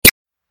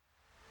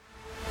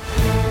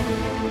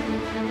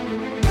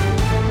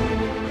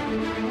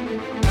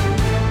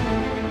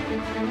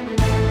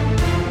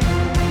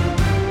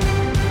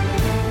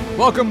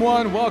Welcome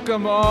one,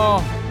 welcome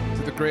all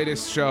to the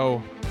greatest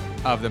show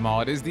of them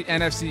all. It is the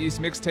NFC East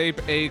Mixtape,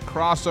 a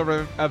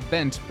crossover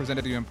event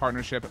presented to you in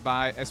partnership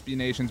by SB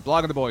Nation's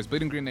Blog of the Boys,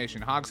 Bleeding Green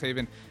Nation, Hogs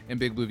Haven,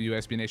 and Big Blue View,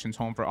 SB Nation's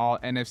home for all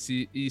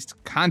NFC East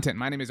content.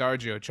 My name is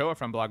RJ Ochoa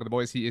from Blog of the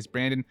Boys. He is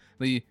Brandon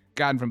Lee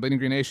Godden from Bleeding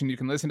Green Nation. You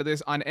can listen to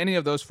this on any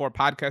of those 4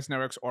 podcast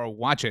networks or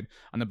watch it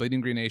on the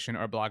Bleeding Green Nation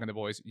or Blog of the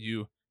Boys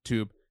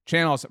YouTube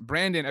channels.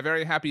 Brandon, a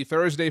very happy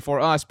Thursday for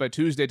us, but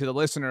Tuesday to the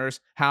listeners.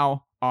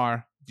 How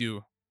are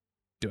you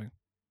doing?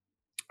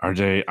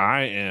 RJ,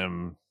 I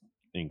am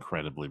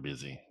incredibly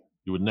busy.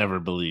 You would never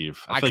believe.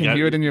 I can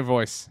hear it in your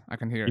voice. I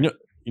can hear it.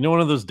 You know,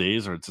 one of those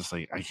days where it's just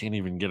like, I can't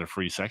even get a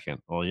free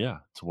second. Well, yeah,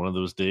 it's one of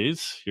those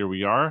days. Here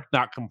we are,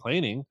 not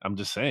complaining. I'm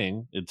just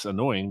saying it's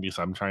annoying because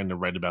I'm trying to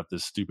write about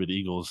this stupid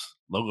Eagles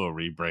logo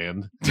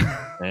rebrand,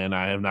 and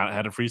I have not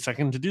had a free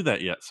second to do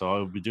that yet. So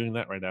I'll be doing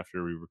that right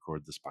after we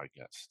record this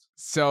podcast.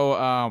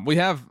 So we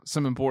have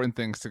some important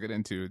things to get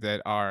into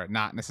that are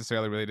not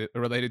necessarily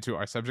related to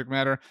our subject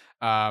matter.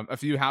 A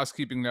few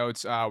housekeeping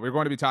notes. We're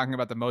going to be talking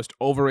about the most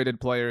overrated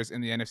players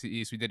in the NFC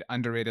East. We did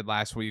underrated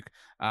last week.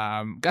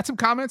 Got some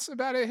comments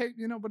about it. Hey,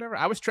 whatever.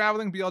 I was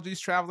traveling.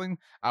 BLG's traveling,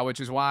 which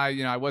is why,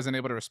 I wasn't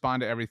able to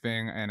respond to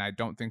everything. And I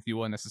don't think you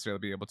will necessarily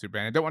be able to,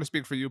 Brandon. I don't want to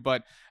speak for you,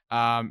 but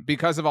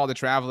because of all the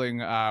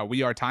traveling,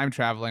 we are time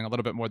traveling a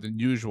little bit more than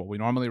usual. We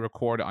normally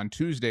record on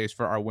Tuesdays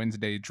for our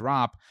Wednesday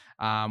drop.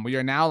 We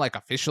are now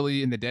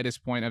officially in the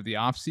deadest point of the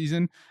off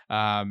season.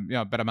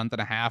 About a month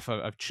and a half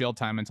of chill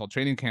time until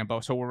training camp.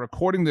 So we're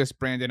recording this,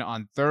 Brandon,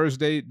 on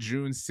Thursday,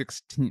 June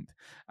 16th.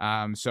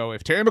 So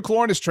if Terry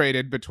McLaurin is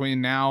traded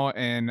between now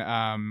and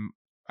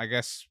I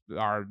guess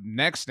our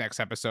next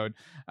episode,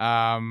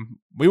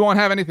 we won't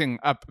have anything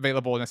up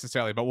available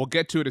necessarily, but we'll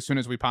get to it as soon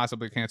as we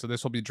possibly can. So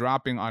this will be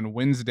dropping on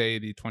Wednesday,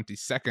 the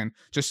 22nd,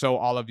 just so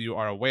all of you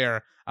are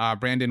aware.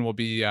 Brandon will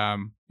be,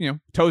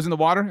 toes in the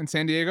water in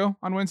San Diego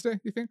on Wednesday,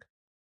 you think?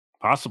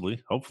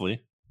 Possibly,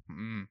 hopefully.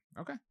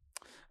 Okay.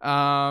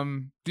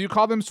 Do you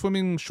call them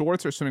swimming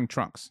shorts or swimming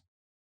trunks?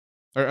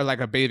 Or like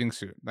a bathing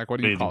suit? Like, what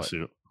do you call it?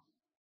 Bathing suit.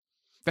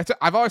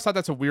 I've always thought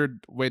that's a weird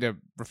way to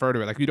refer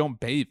to it. Like, you don't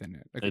bathe in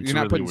it. Like, It's you're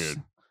not really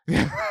putting...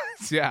 weird.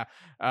 Yeah.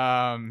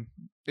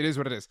 It is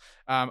what it is.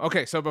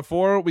 Okay, so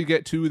before we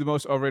get to the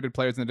most overrated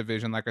players in the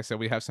division, like I said,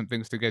 we have some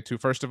things to get to.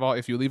 First of all,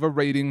 if you leave a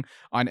rating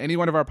on any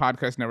one of our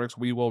podcast networks,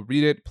 we will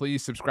read it.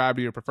 Please subscribe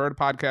to your preferred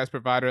podcast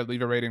provider.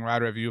 Leave a rating,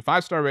 write a review.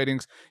 5-star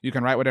ratings. You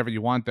can write whatever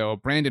you want, though.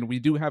 Brandon, we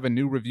do have a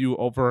new review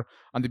over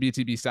on the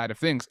BTB side of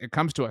things. It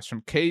comes to us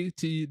from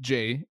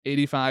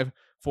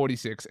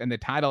KTJ8546, and the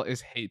title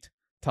is Hate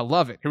to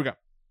Love It. Here we go.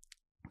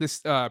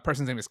 This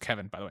person's name is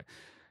Kevin, by the way.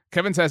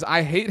 Kevin says,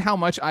 I hate how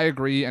much I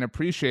agree and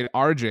appreciate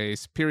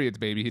RJ's, periods,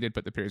 baby, he did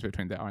put the periods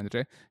between the R and the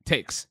J,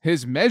 takes.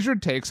 His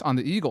measured takes on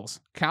the Eagles,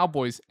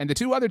 Cowboys, and the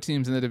 2 other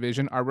teams in the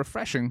division are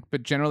refreshing,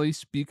 but generally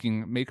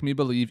speaking, make me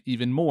believe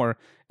even more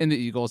in the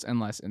Eagles and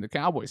less in the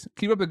Cowboys.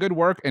 Keep up the good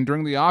work, and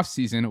during the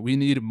offseason, we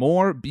need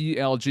more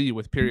BLG,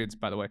 with periods,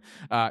 by the way,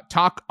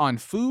 talk on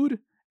food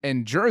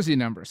and jersey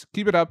numbers.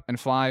 Keep it up and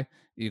fly,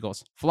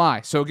 Eagles,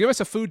 fly. So give us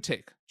a food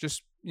take,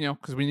 just,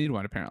 because we need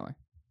one, apparently.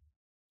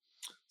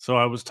 So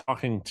I was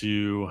talking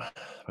to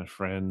my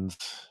friend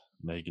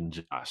Megan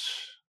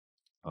Josh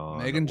on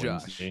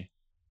Wednesday,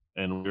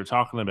 and we were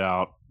talking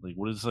about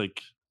what is a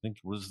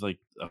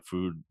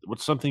food?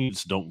 What's something you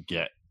just don't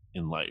get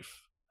in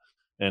life?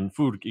 And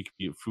food, it could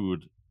be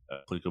food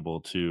applicable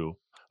to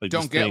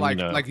don't get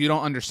like you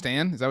don't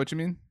understand. Is that what you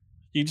mean?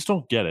 You just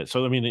don't get it.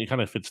 So I mean, it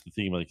kind of fits the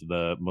theme, like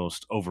the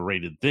most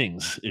overrated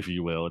things, if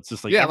you will. It's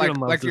just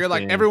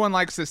everyone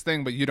likes this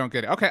thing, but you don't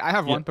get it. Okay, I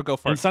have one, but go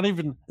first.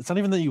 It's not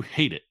even that you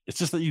hate it. It's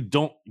just that you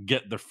don't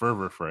get the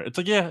fervor for it. It's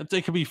like, yeah,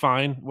 it could be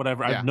fine,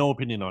 whatever. I have no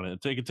opinion on it.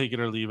 You can take it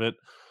or leave it.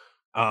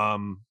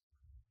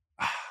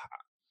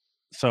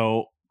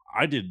 So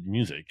I did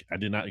music. I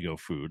did not go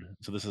food.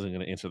 So this isn't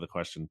going to answer the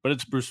question, but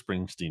it's Bruce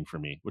Springsteen for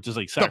me, which is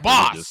like the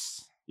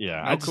boss.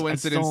 Yeah, no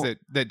coincidence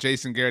that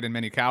Jason Garrett and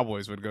many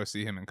Cowboys would go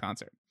see him in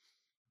concert.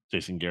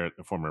 Jason Garrett,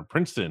 a former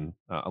Princeton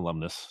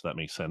alumnus, that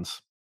makes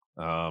sense.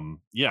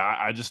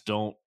 I just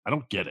don't. I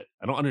don't get it.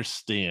 I don't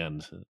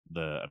understand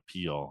the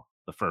appeal,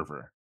 the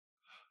fervor.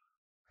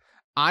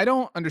 I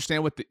don't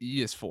understand what the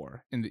E is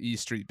for in the E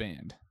Street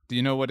Band. Do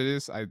you know what it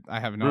is? I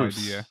have no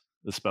idea.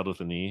 It's spelled with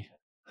an E.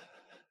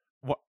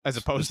 What, as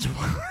opposed to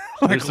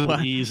there's some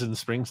E's in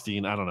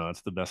Springsteen. I don't know.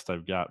 It's the best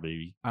I've got,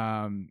 baby.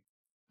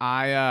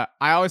 I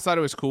always thought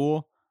it was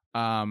cool.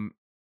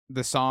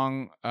 The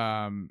song,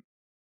 The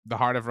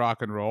Heart of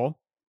Rock and Roll.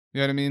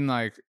 You know what I mean?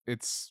 Like,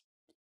 it's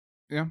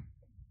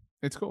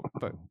cool.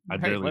 But I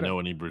barely know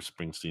any Bruce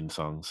Springsteen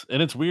songs.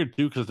 And it's weird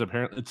too, because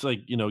apparently it's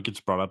like, it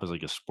gets brought up as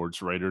like a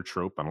sports writer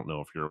trope. I don't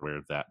know if you're aware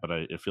of that, but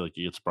I feel like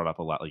it gets brought up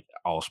a lot. Like,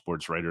 all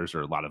sports writers,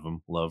 or a lot of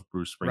them, love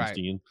Bruce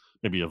Springsteen.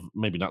 Right.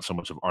 Maybe not so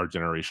much of our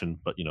generation,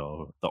 but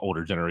the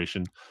older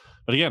generation.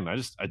 But again,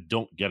 I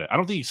don't get it. I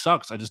don't think he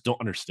sucks. I just don't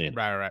understand.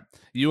 Right.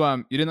 You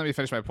didn't let me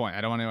finish my point.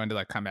 I don't want anyone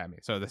to come at me.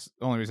 So this is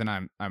the only reason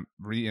I'm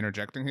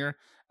re-interjecting here.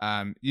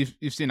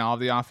 You've seen all of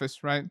The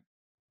Office, right?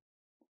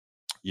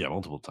 Yeah,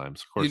 multiple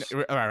times, of You know,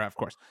 course. right, of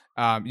course.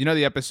 You know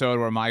the episode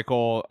where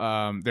Michael,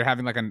 they're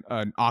having like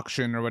an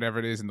auction or whatever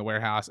it is in the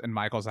warehouse, and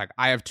Michael's like,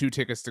 "I have 2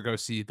 tickets to go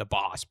see the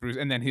boss, Bruce,"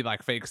 and then he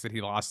like fakes that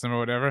he lost them or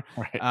whatever.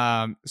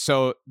 Right.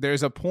 So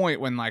there's a point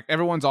when like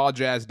everyone's all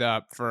jazzed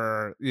up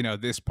for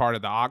this part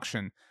of the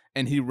auction,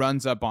 and he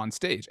runs up on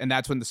stage, and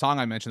that's when the song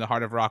I mentioned, "The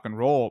Heart of Rock and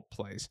Roll,"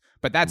 plays.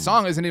 But that Mm.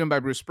 song isn't even by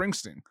Bruce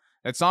Springsteen.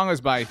 That song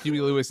is by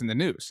Huey Lewis and the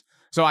News.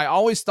 So I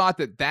always thought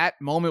that that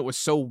moment was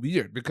so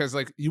weird because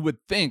like you would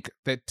think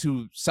that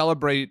to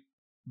celebrate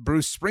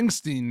Bruce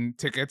Springsteen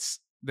tickets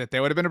that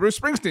there would have been a Bruce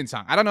Springsteen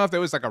song. I don't know if there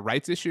was like a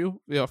rights issue,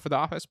 for The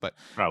Office, but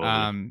Probably.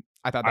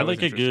 I thought I that was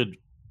like a interesting. good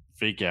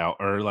fake out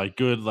or like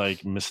good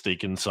like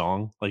mistaken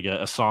song, like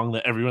a song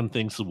that everyone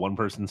thinks one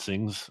person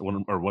sings,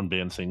 one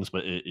band sings,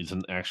 but it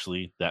isn't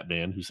actually that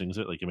band who sings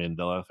it, like a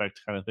Mandela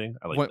effect kind of thing.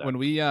 I like When,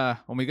 that.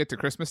 when we get to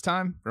Christmas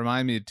time,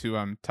 remind me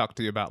to talk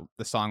to you about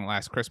the song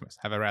Last Christmas.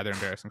 Have a rather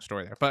embarrassing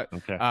story there. But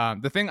Okay.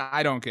 the thing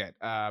I don't get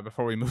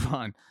before we move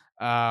on,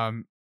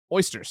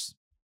 oysters.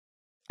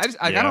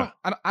 Yeah.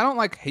 I don't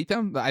like hate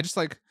them. But I just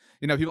like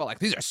people are like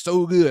these are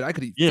so good. I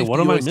could eat Yeah. What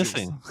 50 am I oysters.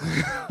 missing?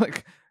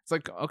 Like it's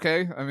like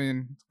okay. I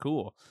mean,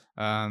 cool.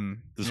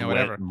 This wet,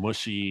 Whatever.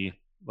 mushy,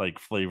 like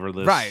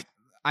flavorless. Right.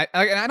 And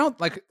I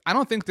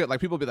don't think that like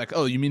people be like,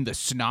 oh, you mean the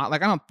snot?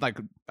 Like I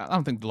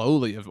don't think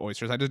lowly of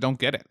oysters. I just don't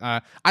get it.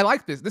 I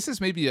like this. This is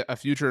maybe a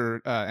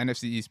future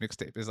NFC East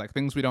mixtape. Is like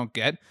things we don't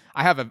get.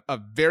 I have a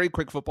very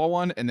quick football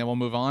one, and then we'll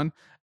move on.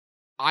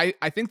 I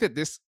think that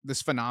this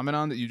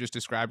phenomenon that you just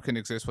described can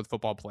exist with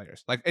football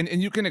players. Like and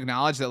you can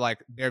acknowledge that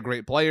like they're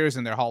great players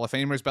and they're Hall of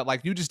Famers, but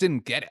like you just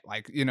didn't get it,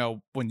 like,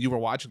 when you were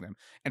watching them.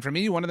 And for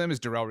me, one of them is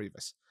Darrell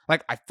Revis.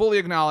 Like I fully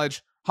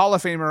acknowledge Hall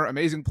of Famer,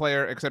 amazing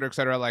player, et cetera, et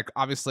cetera. Like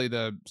obviously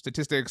the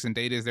statistics and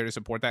data is there to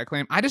support that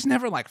claim. I just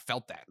never like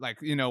felt that. Like,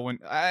 when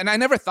and I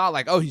never thought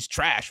like, oh, he's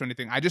trash or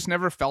anything. I just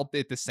never felt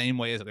it the same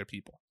way as other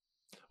people.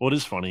 What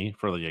is funny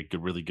for like a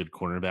good, really good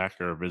cornerback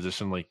or a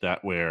position like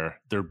that where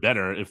they're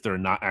better if they're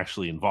not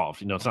actually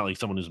involved. It's not like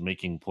someone who's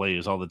making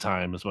plays all the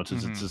time as much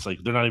as it's Hmm. just like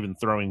they're not even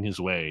throwing his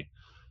way.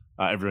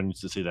 Everyone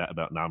used to say that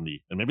about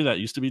Namdi, and maybe that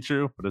used to be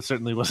true, but it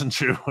certainly wasn't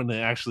true when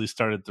they actually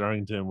started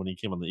throwing to him when he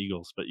came on the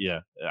Eagles. But yeah,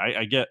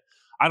 I get.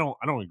 I don't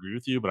agree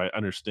with you, but I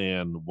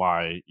understand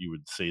why you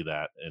would say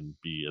that and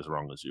be as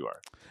wrong as you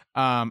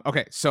are.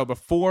 Okay, so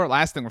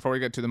last thing before we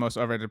get to the most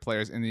overrated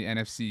players in the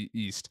NFC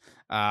East,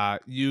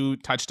 you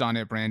touched on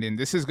it, Brandon.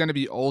 This is going to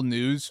be old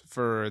news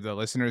for the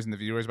listeners and the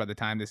viewers by the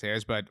time this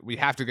airs, but we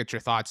have to get your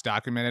thoughts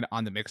documented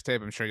on the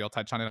mixtape. I'm sure you'll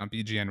touch on it on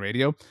BGN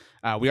Radio.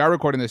 We are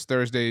recording this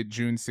Thursday,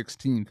 June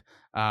 16th.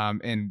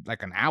 In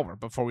like an hour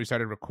before we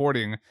started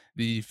recording,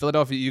 the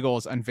Philadelphia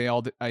Eagles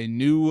unveiled a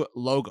new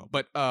logo,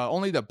 but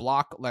only the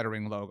block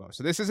lettering logo.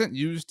 So this isn't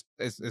used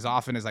as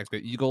often as like the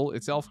eagle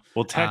itself.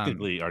 Well, Um,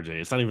 technically, RJ,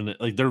 it's not even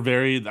like they're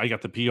very. I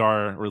got the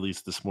PR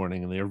release this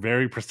morning, and they are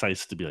very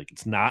precise to be like,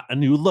 it's not a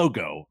new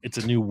logo, it's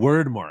a new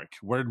word mark.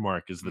 Word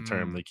mark is the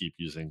term mm, they keep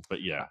using.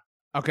 But yeah,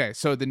 Okay,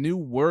 so the new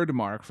word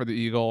mark for the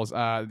Eagles,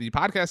 the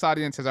podcast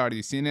audience has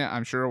already seen it,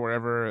 I'm sure,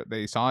 wherever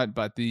they saw it,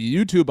 but the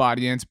YouTube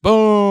audience,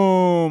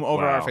 boom,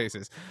 over our wow,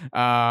 faces.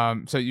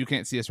 So you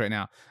can't see us right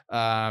now.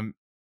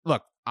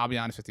 Look, I'll be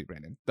honest with you,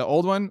 Brandon. The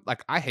old one,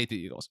 like I hate the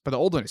Eagles, but the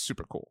old one is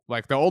super cool.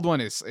 Like the old one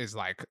is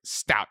like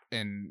stout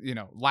and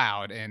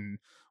loud and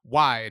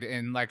wide,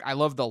 and like I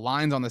love the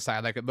lines on the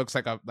side. Like it looks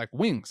like like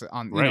wings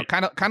on, right?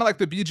 kind of like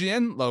the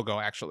BGN logo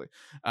actually.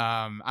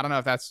 I don't know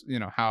if that's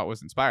how it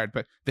was inspired,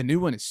 but the new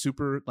one is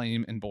super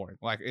lame and boring.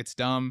 Like it's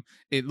dumb.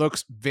 It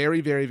looks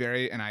very, very,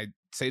 very, and I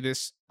say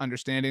this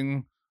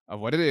understanding of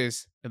what it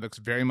is. It looks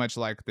very much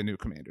like the new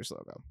Commanders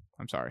logo.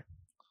 I'm sorry,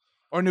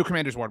 or new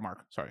Commanders wordmark.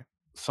 Sorry.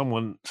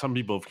 Some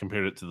people have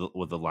compared it to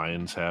what the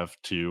Lions have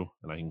too,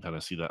 and I can kind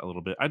of see that a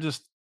little bit.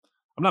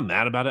 I'm not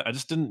mad about it. I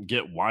just didn't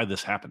get why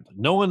this happened.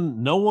 No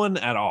one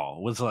at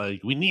all was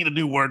like, we need a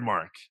new word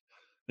mark.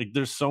 Like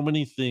there's so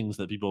many things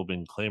that people have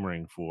been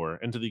clamoring for.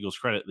 And to the Eagles'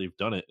 credit, they've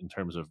done it in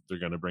terms of they're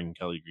going to bring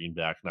Kelly Green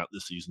back, not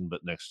this season,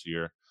 but next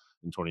year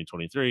in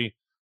 2023.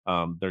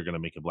 They're going to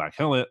make a black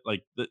helmet.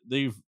 Like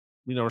they've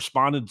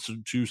responded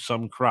to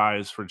some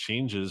cries for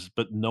changes,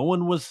 but no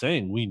one was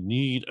saying we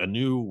need a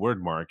new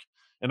word mark.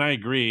 And I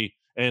agree.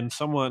 And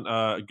someone,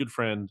 a good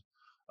friend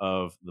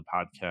of the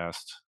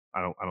podcast,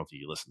 I don't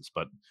think he listens,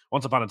 but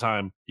once upon a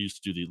time, he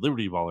used to do the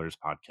Liberty Ballers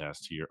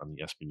podcast here on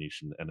the SB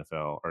Nation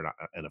NFL or not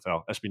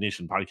NFL SB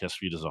Nation podcast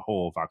feed as a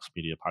whole, Fox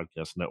Media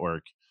Podcast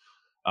Network.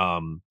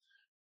 Um,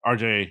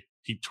 RJ,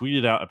 he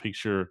tweeted out a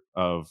picture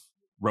of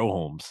row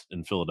homes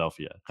in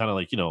Philadelphia, kind of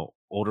like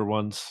older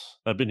ones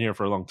that have been here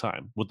for a long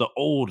time, with the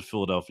old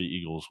Philadelphia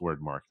Eagles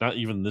word mark, not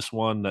even this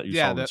one that you saw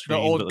Yeah, on the the screen,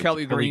 but old like the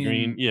Kelly Kelly Green,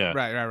 Green. yeah,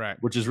 Right, right, right.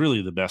 which is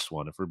really the best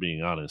one if we're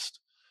being honest,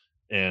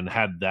 and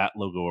had that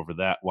logo over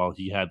that while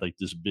he had like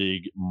this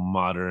big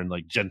modern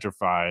like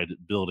gentrified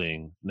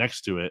building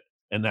next to it,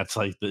 and that's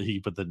like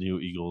he put the new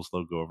Eagles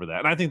logo over that,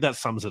 and I think that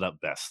sums it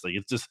up best. Like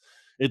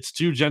it's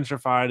too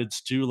gentrified,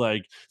 it's too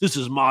like this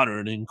is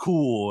modern and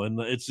cool, and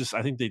it's just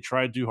I think they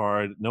tried too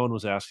hard. No one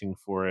was asking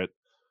for it.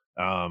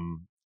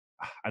 um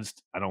I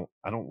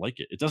don't like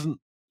it. It doesn't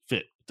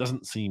fit. It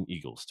doesn't seem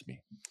Eagles to me.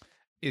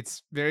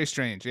 It's very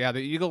strange. Yeah, the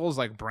Eagles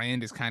like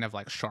brand is kind of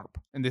like sharp,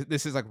 and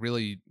this is like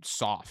really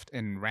soft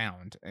and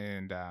round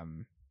and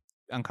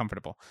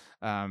uncomfortable.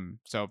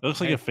 So It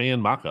looks like hey, a fan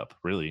mock-up,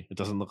 really. It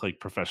doesn't look like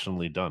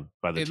professionally done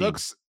by the team.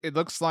 it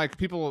looks like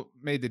people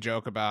made the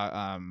joke about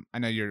I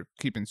know you're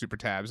keeping super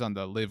tabs on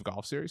the Live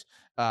Golf series.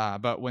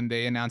 But when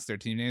they announced their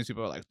team names,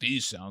 people are like,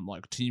 these sound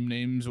like team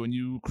names when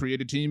you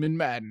create a team in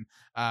Madden.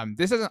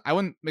 This isn't I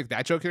wouldn't make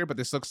that joke here, but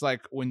this looks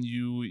like when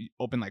you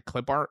open like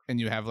clip art and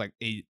you have like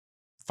 8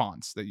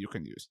 fonts that you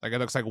can use. Like it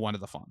looks like one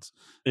of the fonts.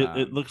 It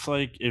Um, looks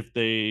like if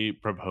they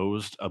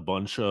proposed a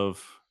bunch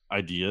of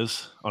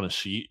ideas on a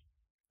sheet,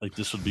 like,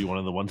 this would be one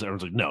of the ones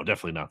everyone's like, "No,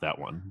 definitely not that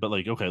one." But,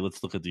 like, "Okay,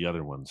 let's look at the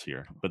other ones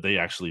here." But they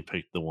actually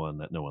picked the one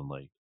that no one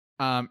liked.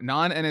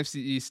 non NFC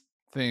East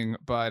thing,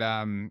 but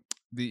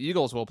the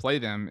Eagles will play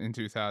them in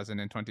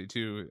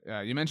 2022.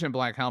 You mentioned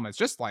black helmets.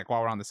 Just like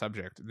while we're on the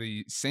subject,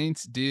 the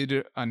Saints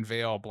did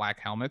unveil black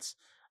helmets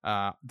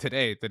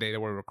today, the day that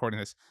we're recording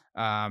this.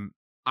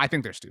 I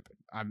think they're stupid.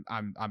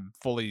 I'm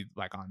fully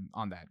like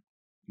on that.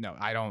 No,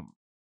 I don't.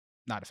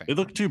 Not a fan. It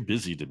looked too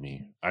busy to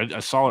me. I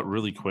saw it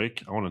really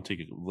quick. I wanna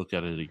take a look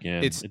at it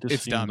again. It just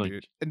It's seemed dumb, like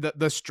dude. And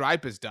the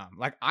stripe is dumb.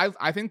 Like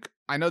I think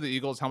I know the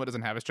Eagles helmet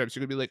doesn't have a stripe, so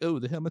you could be like, oh,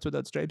 the helmets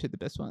without stripes are the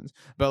best ones.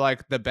 But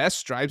like the best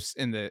stripes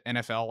in the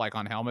NFL, like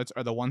on helmets,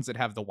 are the ones that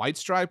have the white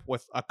stripe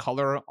with a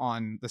color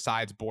on the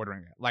sides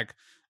bordering it. Like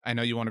I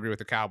know you won't agree with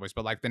the Cowboys,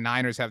 but like the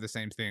Niners have the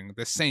same thing.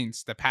 The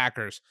Saints, the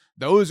Packers,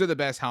 those are the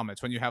best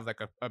helmets when you have like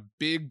a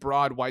big,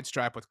 broad white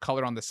stripe with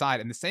color on the side.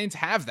 And the Saints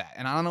have that.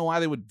 And I don't know why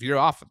they would veer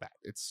off of that.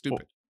 It's well,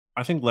 stupid.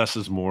 I think less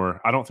is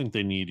more. I don't think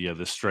they need, yeah,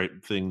 the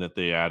stripe thing that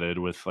they added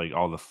with, like,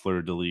 all the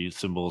fleur-de-lis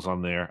symbols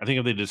on there. I think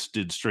if they just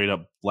did straight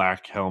up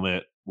black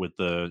helmet with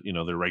the,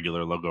 their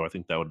regular logo, I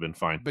think that would've been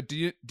fine. But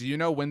do you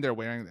know when they're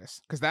wearing this?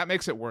 Because that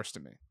makes it worse to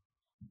me.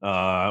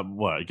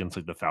 What, against,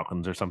 like, the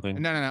Falcons or something?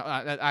 No, no,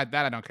 no. That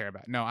I don't care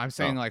about. No, I'm Oh.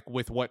 saying like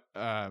with what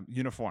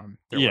uniform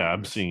they're Yeah, wearing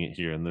I'm this. seeing it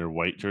here in their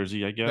white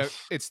jersey, I guess.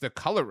 It's the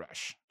Color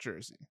Rush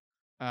jersey.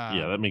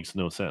 Yeah, that Um, makes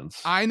no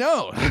sense. I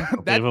know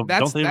Don't they have a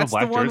that's the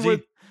black one where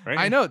jersey? I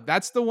Right? know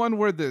that's the one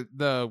where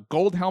the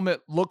gold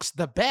helmet looks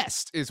the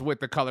best is with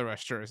the Color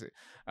Rush jersey.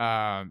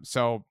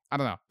 So I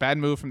don't know. Bad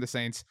move from the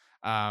Saints.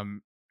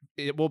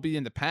 It will be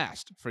in the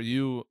past for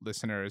you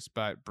listeners,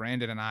 but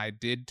Brandon and I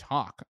did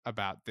talk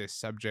about this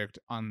subject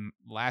on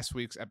last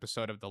week's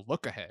episode of the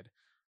Look Ahead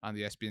on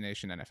the SB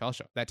Nation NFL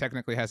show. That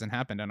technically hasn't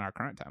happened in our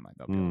current timeline,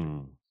 though, PLG. Hmm.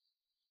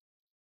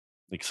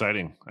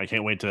 Exciting. I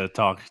can't wait to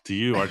talk to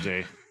you,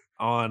 RJ,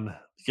 on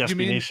the SB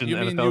Nation You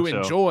mean you NFL show.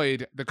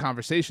 enjoyed the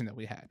conversation that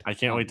we had I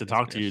can't on wait to the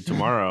talk to you SB?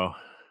 tomorrow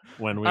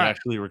when we All right.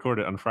 actually record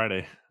it on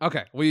Friday.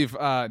 Okay, we've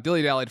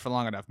dilly-dallied for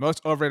long enough.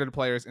 Most overrated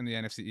players in the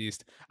NFC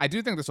East. I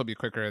do think this will be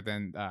quicker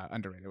than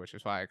underrated, which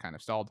is why I kind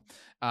of stalled.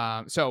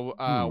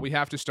 Hmm. We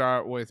have to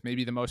start with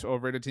maybe the most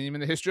overrated team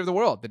in the history of the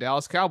world, the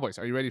Dallas Cowboys.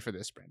 Are you ready for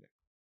this, Brandon?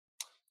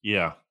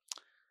 Yeah.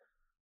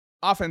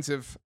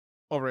 Offensive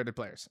overrated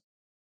players.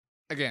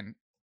 Again,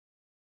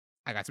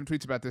 I got some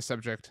tweets about this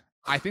subject.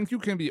 I think you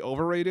can be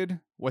overrated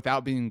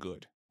without being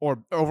good,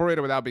 or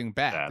overrated without being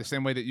bad, the Bad.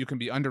 same way that you can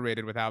be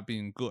underrated without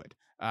being good.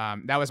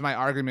 That was my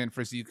argument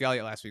for Zeke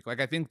Elliott last week. Like,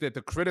 I think that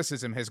the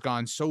criticism has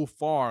gone so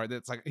far that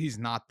it's like he's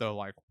not the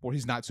like, well,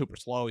 he's not super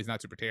slow, he's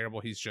not super terrible,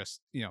 he's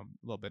just a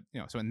little bit,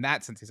 So in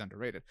that sense, he's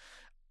underrated.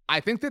 I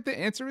think that the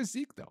answer is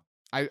Zeke, though.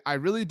 I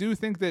really do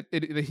think that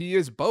that he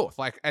is both.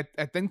 Like,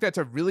 I think that's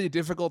a really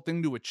difficult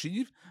thing to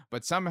achieve,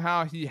 but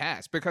somehow he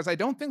has. Because I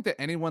don't think that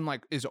anyone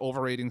like is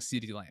overrating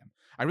CeeDee Lamb.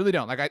 I really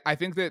don't. Like, I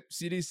think that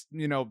CeeDee's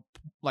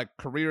like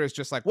career is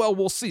just like, well,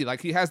 we'll see.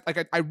 Like he has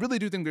like I really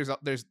do think there's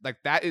like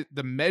that is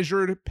the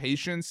measured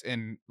patience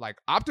and like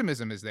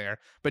optimism is there,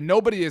 but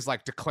nobody is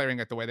like declaring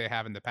it the way they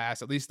have in the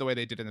past, at least the way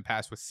they did in the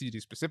past with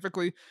CeeDee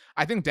specifically.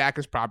 I think Dak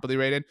is properly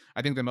rated.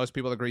 I think that most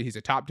people agree he's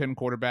a top 10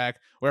 quarterback,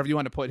 wherever you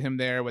want to put him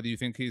there, whether you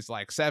think he's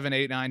like 7,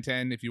 8, 9,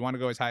 10, if you want to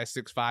go as high as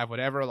 6'5",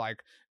 whatever,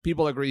 like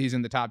people agree he's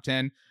in the top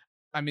 10.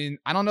 I mean,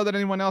 I don't know that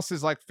anyone else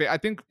is like, I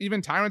think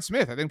even Tyron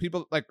Smith, I think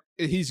people like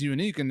he's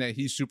unique in that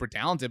he's super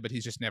talented, but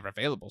he's just never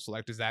available. So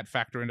like, does that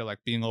factor into like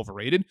being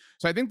overrated?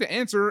 So I think the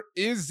answer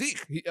is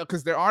Zeke,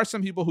 because there are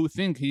some people who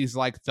think he's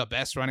like the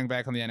best running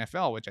back in the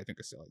NFL, which I think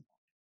is silly.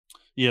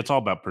 Yeah, it's all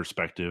about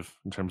perspective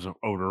in terms of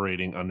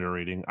overrating,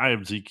 underrating. I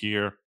have Zeke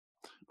here.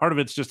 Part of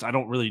it's just I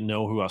don't really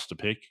know who else to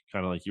pick,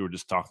 kind of like you were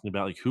just talking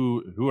about. Like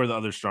who are the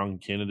other strong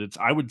candidates?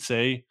 I would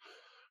say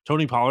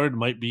Tony Pollard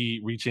might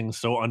be reaching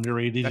so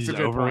underrated That's he's a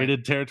good point.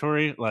 overrated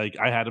territory. Like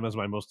I had him as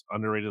my most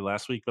underrated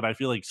last week, but I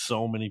feel like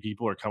so many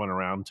people are coming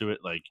around to it.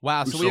 Like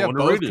Wow. who's So we so have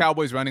both underrated?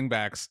 Cowboys running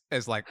backs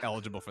as like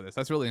eligible for this.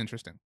 That's really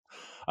interesting.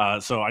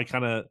 So I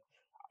kind of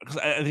because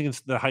I think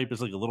it's the hype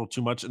is like a little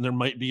too much, and there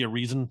might be a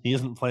reason he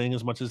isn't playing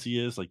as much as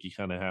he is. Like you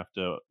kind of have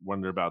to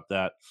wonder about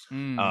that.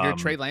 Your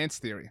Trey Um, Lance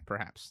theory,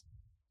 perhaps.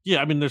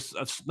 yeah, I mean, there's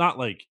it's not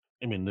like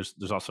I mean,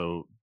 there's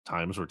also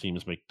times where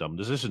teams make dumb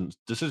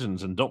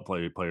decisions and don't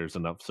play players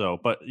enough. So,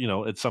 but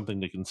it's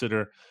something to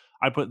consider.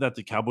 I put that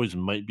the Cowboys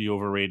might be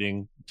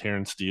overrating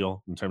Terrence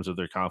Steele in terms of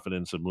their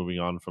confidence of moving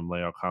on from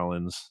La'el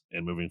Collins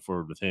and moving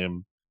forward with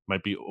him.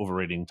 Might be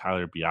overrating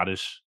Tyler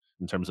Biadasz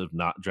in terms of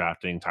not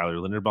drafting Tyler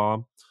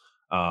Linderbaum.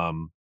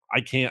 Um,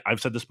 I can't.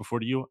 I've said this before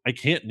to you. I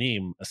can't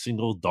name a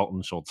single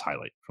Dalton Schultz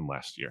highlight from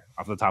last year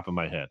off the top of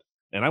my head.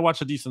 And I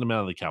watched a decent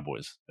amount of the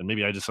Cowboys, and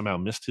maybe I just somehow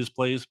missed his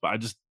plays. But I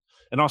just,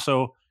 and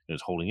also he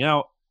was holding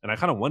out, and I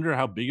kind of wonder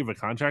how big of a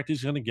contract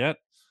he's going to get.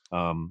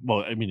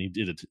 Well, I mean, he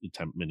did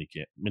attempt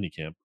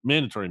minicamp,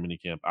 mandatory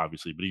minicamp,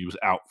 obviously, but he was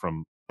out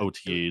from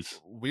OTAs.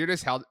 Weird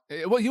as hell.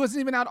 Well, he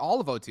wasn't even out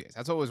all of OTAs.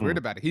 That's what was weird Mm.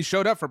 about it. He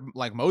showed up for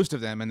like most of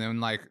them, and then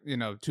like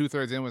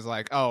 2/3 in was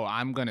like, oh,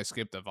 I'm gonna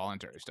skip the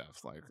voluntary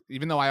stuff. Like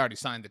even though I already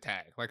signed the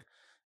tag, like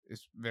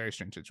it's a very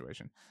strange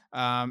situation.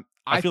 I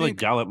I feel like think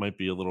Gallup might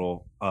be a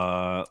little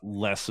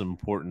less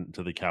important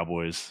to the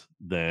Cowboys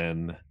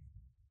than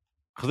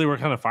because they were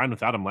kind of fine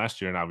without him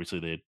last year, and obviously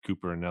they had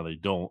Cooper, and now they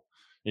don't.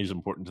 He's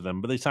important to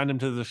them, but they signed him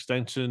to the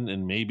extension,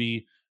 and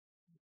maybe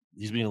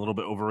he's being a little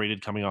bit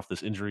overrated coming off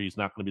this injury. He's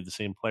not going to be the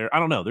same player. I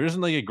don't know. There isn't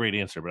like a great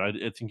answer, but I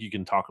think you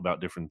can talk about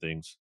different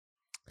things.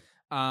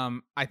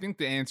 I think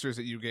the answers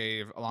that you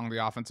gave along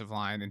the offensive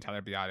line and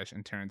Tyler Biadasz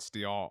and Terrence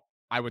Steele,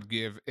 I would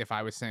give if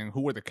I was saying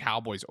who were the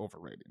Cowboys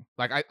overrating.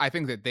 Like I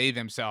think that they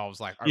themselves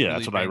like are Yeah, really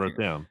that's what I banking. wrote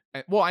down.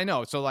 Well, I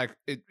know. So like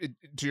it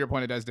to your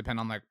point, it does depend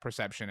on like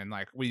perception, and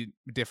like we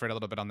differed a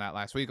little bit on that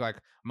last week. Like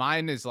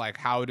mine is like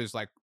how does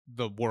like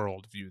the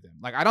world view them?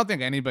 Like I don't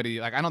think anybody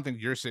like I don't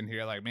think you're sitting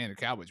here like man the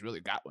Cowboys really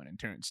got one in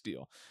Terrence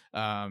Steele.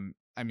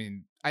 I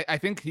mean, I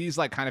think he's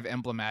like kind of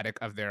emblematic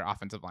of their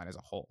offensive line as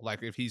a whole.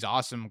 Like if he's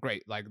awesome,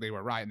 great. Like they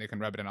were right and they can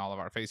rub it in all of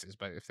our faces.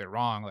 But if they're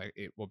wrong, like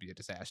it will be a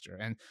disaster.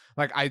 And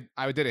like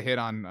I did a hit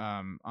on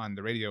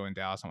the radio in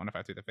Dallas on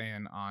 105 The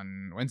Fan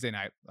on Wednesday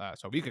night,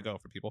 so a week ago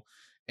for people.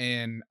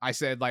 And I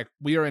said like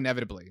we are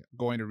inevitably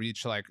going to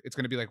reach like it's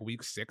gonna be like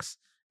week 6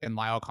 and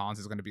Lyle Collins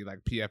is going to be like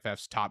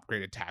PFF's top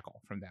graded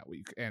tackle from that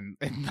week, and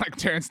like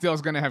Terrence Steele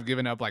is going to have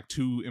given up like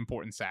 2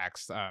 important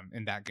sacks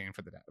in that game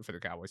for the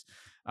Cowboys.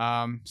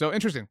 So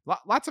interesting,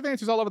 lots of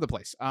answers all over the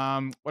place.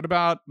 What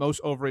about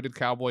most overrated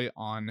Cowboy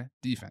on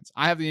defense?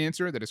 I have the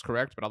answer that is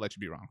correct, but I'll let you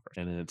be wrong first.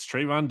 And it's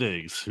Trayvon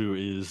Diggs, who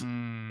is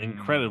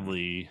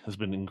Mm, has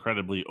been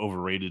incredibly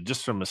overrated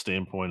just from a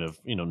standpoint of,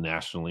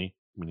 nationally.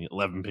 I mean,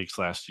 11 picks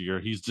last year.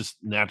 He's just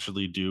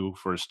naturally due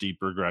for a steep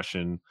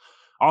regression.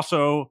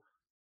 Also,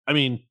 I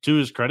mean, to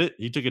his credit,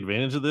 he took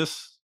advantage of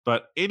this,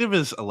 but 8 of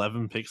his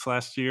 11 picks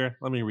last year,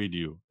 let me read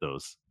you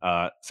those.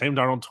 Sam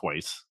Darnold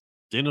twice,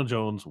 Daniel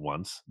Jones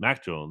once,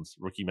 Mac Jones,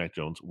 rookie Mac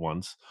Jones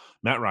once,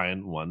 Matt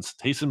Ryan once,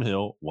 Taysom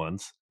Hill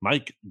once,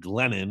 Mike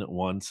Glennon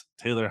once,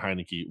 Taylor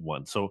Heineke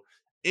once. So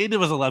 8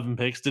 of his 11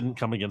 picks didn't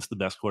come against the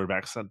best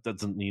quarterbacks. That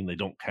doesn't mean they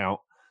don't count.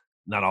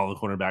 Not all the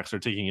quarterbacks are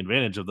taking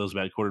advantage of those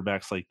bad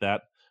quarterbacks like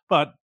that.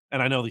 But,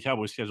 and I know the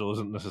Cowboys schedule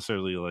isn't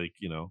necessarily like,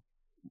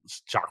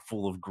 it's chock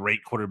full of great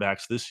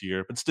quarterbacks this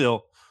year, but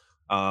still,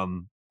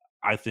 um,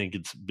 I think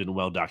it's been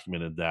well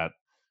documented that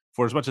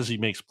for as much as he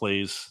makes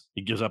plays,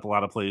 he gives up a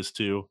lot of plays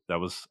too. That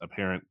was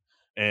apparent,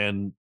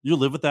 and you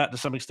live with that to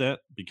some extent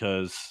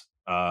because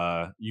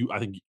I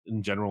think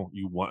in general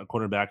you want a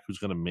quarterback who's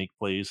going to make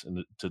plays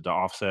and to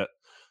offset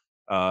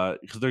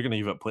because they're going to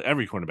give up play.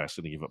 Every cornerback's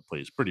going to give up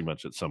plays pretty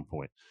much at some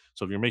point.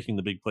 So if you're making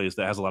the big plays,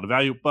 that has a lot of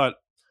value. But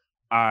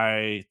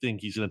I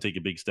think he's going to take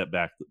a big step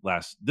back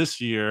this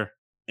year,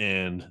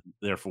 and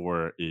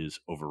therefore is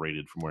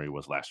overrated from where he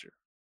was last year.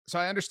 so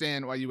I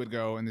understand why you would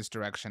go in this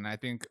direction. I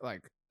think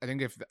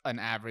if an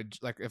average,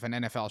 like if an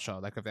NFL show,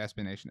 like if the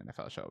SB Nation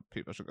NFL show,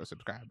 people should go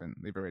subscribe and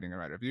leave a rating and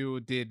write a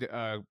review. Did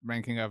a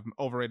ranking of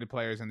overrated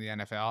players in the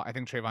NFL. I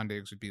think Trayvon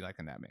Diggs would be like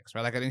in that mix,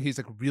 right? Like I think he's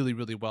like really,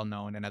 really well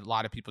known, and a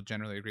lot of people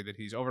generally agree that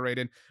he's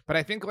overrated. But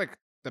I think like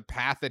the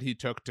path that he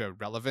took to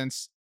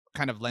relevance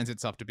kind of lends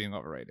itself to being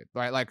overrated,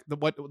 right? Like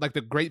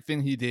the great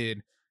thing he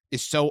did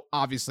is so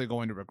obviously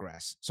going to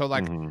regress. So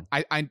like Mhm.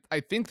 I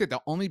think that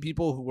the only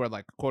people who are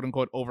like quote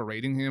unquote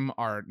overrating him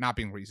are not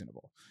being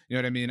reasonable. You know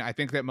what I mean? I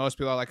think that most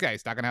people are like, yeah,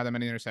 he's not gonna have that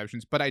many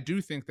interceptions. But I do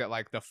think that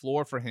like the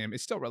floor for him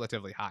is still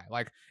relatively high.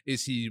 Like,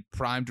 is he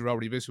prime Darrell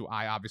Revis, who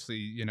I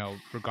obviously,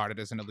 regarded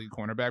as an elite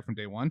cornerback from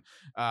day one?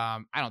 I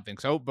don't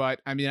think so.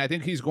 But I mean, I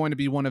think he's going to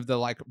be one of the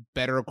like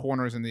better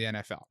corners in the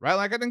NFL, right?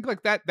 Like I think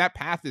like that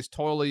path is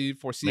totally Maybe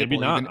foreseeable,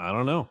 not. even I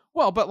don't know.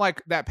 well, but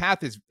like that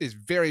path is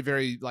very,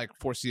 very like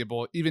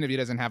foreseeable, even if he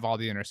doesn't have all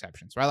the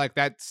interceptions, right? Like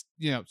that's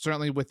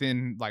certainly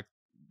within like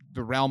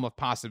the realm of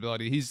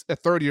possibility. He's a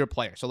 3rd-year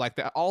player, so like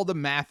all the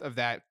math of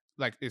that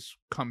like is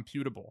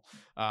computable,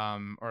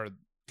 or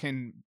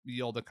can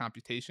yield a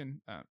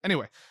computation.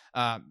 Anyway,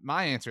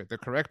 my answer, the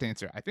correct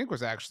answer, I think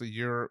was actually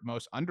your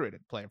most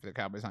underrated player for the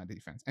Cowboys on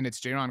defense, and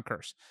it's Jaron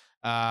Curse,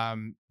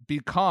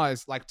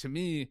 because like to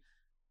me,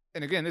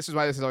 and again, this is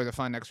why this is always a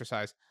fun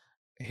exercise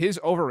his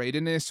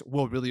overratedness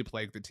will really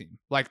plague the team.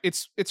 Like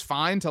it's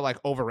fine to like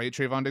overrate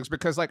Trayvon Diggs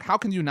because like how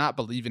can you not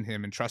believe in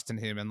him and trust in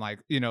him and like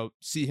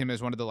see him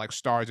as one of the like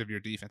stars of your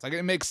defense? Like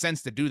it makes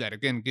sense to do that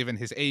again given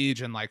his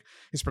age and like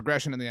his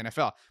progression in the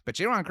NFL. But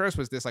Jaron Curse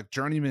was this like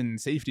journeyman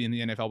safety in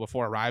the NFL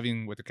before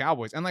arriving with the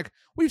Cowboys, and like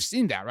we've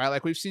seen that right.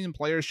 Like we've seen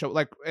players show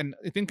like, and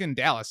I think in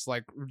Dallas,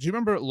 like do you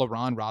remember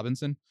LaRon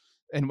Robinson?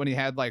 And when he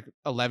had like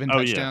 11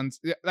 Oh yeah, touchdowns,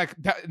 yeah, like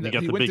that, and he got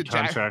he the went to big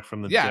contract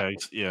from the yeah,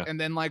 Jags. Yeah, and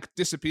then like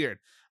disappeared.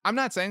 I'm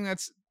not saying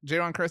that's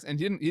Jaron Curse, and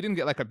he didn't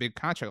get like a big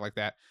contract like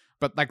that.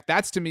 But like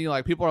that's to me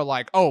like people are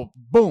like, oh,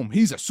 boom,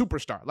 he's a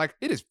superstar. Like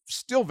it is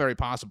still very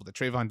possible that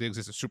Trayvon Diggs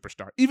is a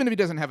superstar, even if he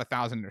doesn't have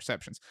 1,000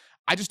 interceptions.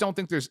 I just don't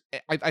think there's.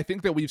 I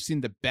think that we've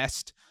seen the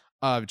best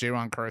of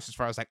Jaron Curse as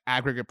far as like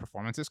aggregate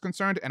performance is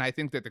concerned, and I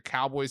think that the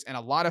Cowboys and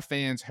a lot of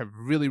fans have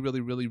really,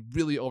 really, really,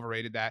 really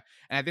overrated that.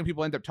 And I think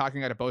people end up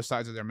talking out of both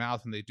sides of their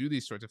mouth when they do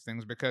these sorts of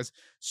things because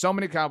so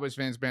many Cowboys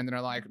fans, Brandon,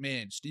 are like,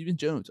 man, Steven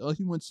Jones, all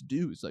he wants to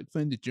do is like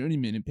find a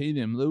journeyman and pay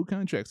them low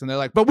contracts. And they're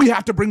like, but we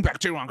have to bring back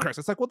Jaron Curse.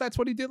 It's like, well, that's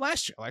what he did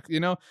last year. Like,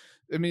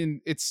 I mean,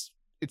 it's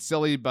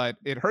silly, but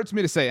it hurts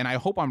me to say, and I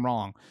hope I'm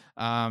wrong.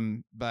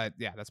 But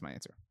yeah, that's my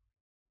answer.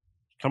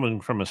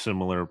 coming from a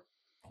similar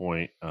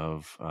point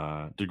of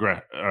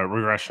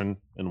regression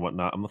and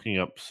whatnot, I'm looking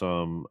up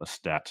a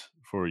stat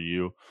for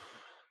you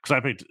because I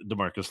picked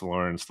Demarcus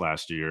Lawrence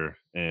last year,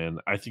 and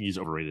I think he's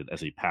overrated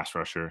as a pass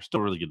rusher. Still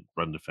a really good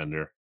run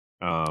defender,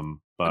 I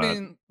but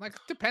mean, like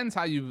depends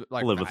how you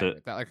like I'll live with value it.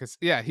 it. That like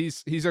yeah,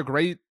 he's a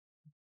great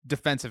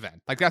defensive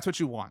end. Like that's what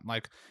you want.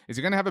 Like, is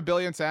he gonna have a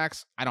billion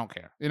sacks? I don't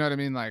care. You know what I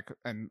mean? Like,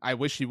 and I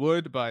wish he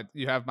would, but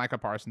you have Micah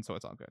Parsons, so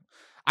it's all good.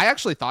 I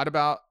actually thought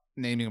about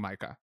naming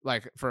Micah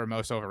like for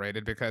most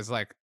overrated because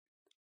like,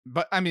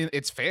 but I mean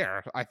it's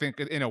fair. I think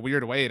in a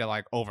weird way to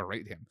like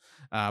overrate him.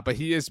 But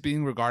he is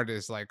being regarded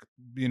as like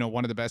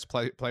one of the best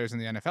players in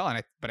the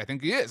NFL, but I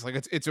think he is. Like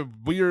it's a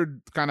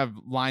weird kind of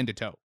line to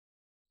toe.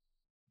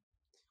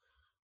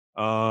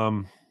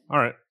 All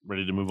right,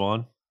 ready to move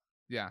on.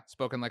 Yeah,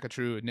 spoken like a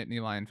true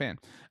Nittany Lion fan.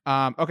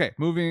 Okay,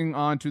 moving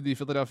on to the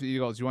Philadelphia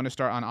Eagles. You want to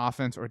start on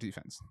offense or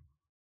defense?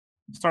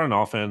 Start an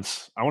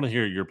offense. I want to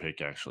hear your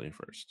pick actually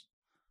first.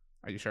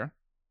 Are you sure?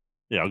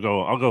 Yeah,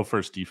 I'll go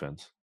first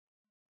defense.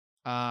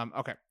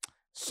 Okay.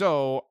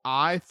 So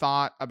I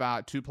thought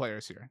about two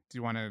players here. Do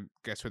you want to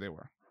guess who they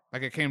were?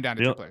 Like it came down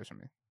to two Jal- players for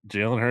me.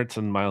 Jalen Hurts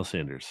and Miles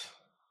Sanders.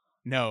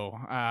 No,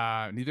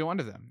 neither one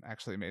of them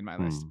actually made my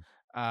list.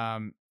 Hmm.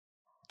 Um,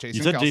 You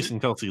Jason said Kelsey. Jason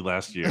Kelsey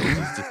last year, which is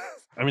just,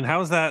 I mean,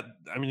 how is that?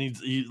 I mean,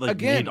 he like made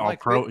Again, all like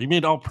pro. He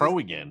made all pro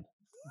again.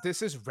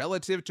 this is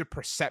relative to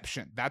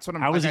perception. That's what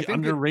I'm. How Like, is I he think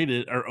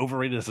underrated or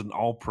overrated as an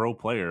all pro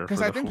player? because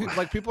For I the think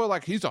like people are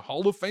like he's a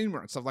Hall of Famer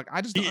and stuff. Like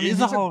I just, I he mean,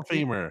 is a Hall of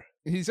Famer.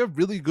 He's a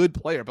really good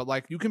player, but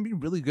like you can be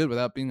really good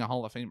without being a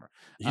Hall of Famer.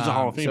 He's a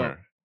Hall of So, Famer.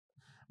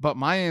 but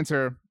my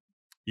answer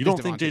You is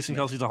don't think Devontae Jason Smith.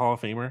 Kelsey's a Hall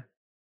of Famer?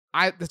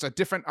 That's a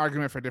different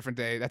argument for a different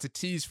day. That's a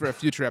tease for a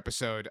future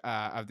episode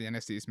of the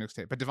NFC's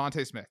mixtape. But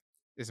Devontae Smith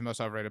is the most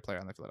overrated player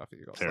on the Philadelphia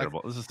Eagles.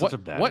 Terrible. This is such What a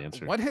bad what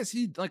answer. what has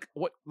he like?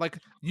 What like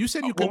you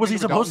said you What couldn't was he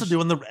think of a supposed to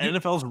do Dalton in the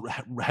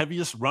NFL's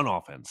heaviest run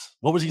offense?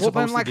 What was he Well,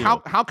 then, supposed like,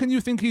 to do? how can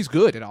you think he's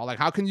good at all? Like,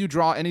 how can you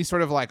draw any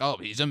sort of like, oh,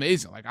 he's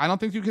amazing? Like, I don't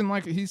think you can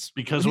like Because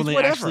he's when they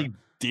whatever. actually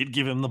did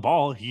give him the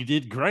ball, he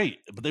did great,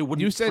 but they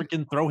wouldn't said-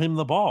 freaking throw him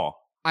the ball.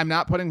 I'm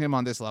not putting him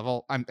on this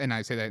level. And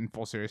I say that in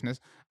full seriousness.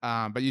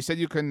 But you said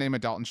you couldn't name a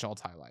Dalton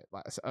Schultz highlight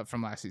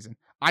from last season.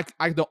 I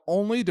the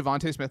only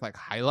Devontae Smith like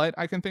highlight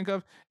I can think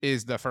of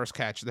is the first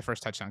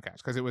touchdown catch,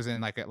 because it was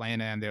in like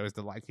Atlanta and there was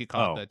the like he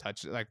caught the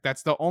touch. Like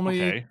that's the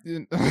only. Okay.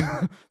 That's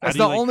How do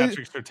the you like only.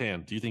 Patrick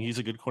Surtain? Do you think he's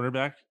a good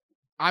quarterback?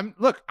 I'm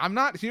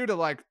not here to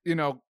like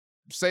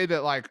say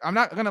that like I'm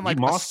not gonna like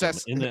He mossed him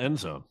assess in the end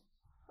zone.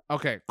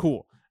 Okay,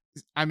 cool.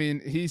 I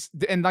mean, he's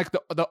and like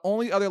the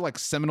only other like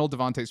seminal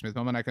Devontae Smith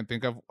moment I can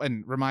think of,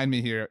 and remind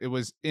me here, it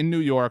was in New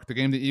York, the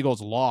game the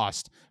Eagles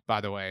lost, by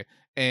the way.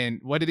 And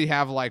what did he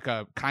have, like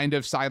a kind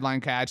of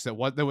sideline catch that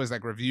was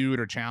like reviewed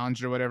or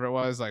challenged or whatever it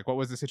was? Like, what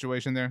was the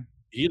situation there?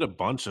 He had a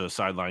bunch of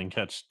sideline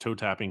toe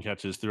tapping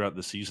catches throughout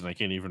the season. I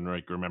can't even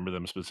like remember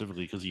them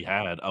specifically because he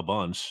had a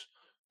bunch.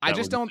 I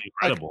just don't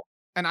incredible.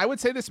 And I would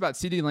say this about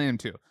CeeDee Lamb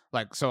too.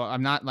 Like, so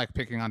I'm not like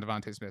picking on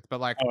Devontae Smith,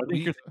 but like Oh, I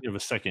think you're thinking of a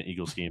second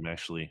Eagles game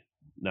actually.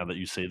 Now that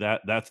you say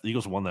that, the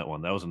Eagles won that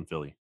one. That was in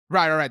Philly.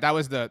 Right. That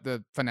was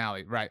the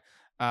finale, right?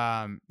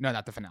 No,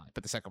 not the finale,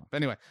 but the second one. But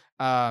anyway,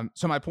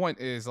 so my point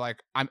is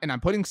like I'm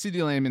putting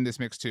CeeDee Lamb in this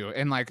mix too.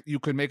 And like you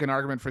could make an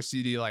argument for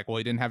CeeDee, like, well,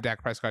 he didn't have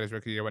Dak Prescott as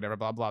rookie or whatever,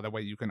 blah blah. The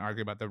way you can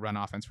argue about the run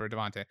offense for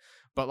Devontae,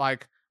 but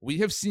like we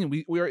have seen,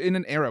 we are in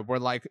an era where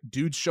like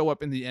dudes show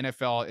up in the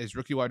NFL as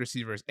rookie wide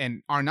receivers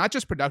and are not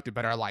just productive,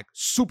 but are like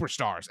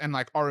superstars and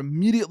like are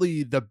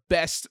immediately the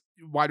best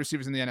wide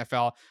receivers in the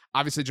NFL.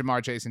 Obviously,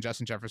 Jamar Chase and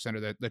Justin Jefferson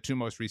are the two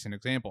most recent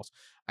examples.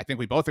 I think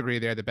we both agree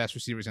they're the best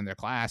receivers in their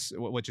class,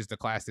 which is the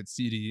class that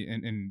CD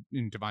and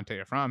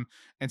Devontae are from.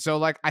 And so,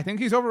 like, I think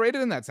he's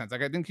overrated in that sense.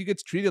 Like, I think he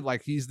gets treated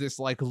like he's this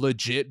like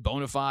legit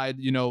bona fide,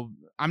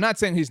 I'm not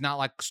saying he's not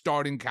like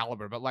starting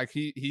caliber, but like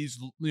he's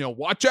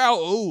watch out.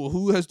 Oh,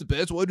 who has the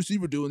best wide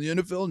receiver doing the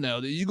NFL now?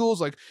 The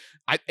Eagles. Like,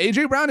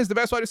 AJ Brown is the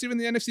best wide receiver in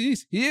the NFC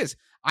East. He is.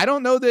 I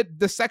don't know that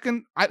the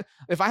second.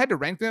 If I had to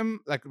rank them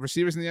like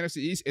receivers in the NFC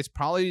East, it's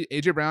probably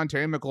AJ Brown,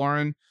 Terry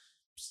McLaurin,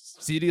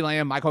 CeeDee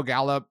Lamb, Michael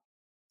Gallup,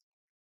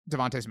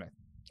 Devontae Smith.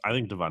 I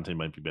think Devontae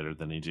might be better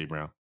than AJ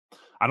Brown.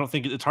 I don't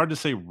think it's hard to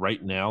say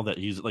right now that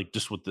he's like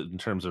just in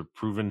terms of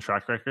proven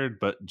track record,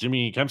 but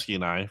Jimmy Kempski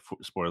and I,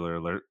 spoiler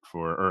alert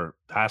or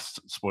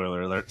past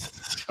spoiler alert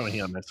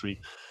coming on next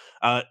week,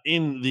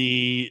 in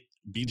the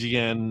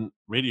BGN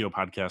radio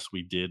podcast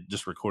we did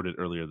just recorded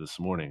earlier this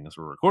morning as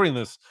we're recording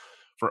this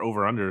for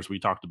over-unders, we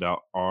talked about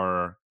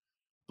our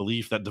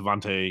belief that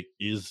Devontae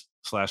is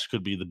 /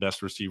 could be the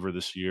best receiver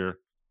this year.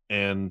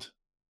 And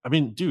I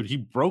mean, dude, he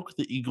broke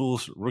the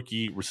Eagles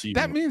rookie receiving.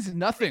 That means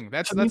nothing.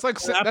 That's like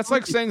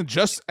saying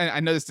I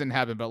know this didn't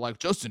happen, but like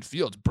Justin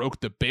Fields broke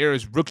the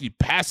Bears rookie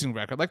passing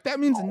record. Like that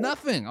means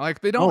nothing.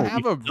 Like they don't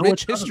have a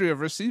rich history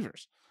of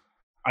receivers.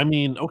 I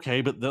mean,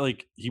 okay, but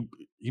like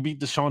he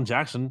beat Deshaun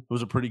Jackson, who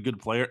was a pretty good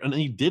player, and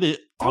he did it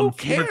on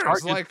fewer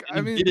targets. Like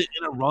he did it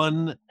in a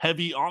run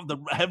heavy on the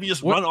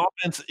heaviest run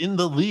offense in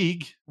the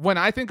league. When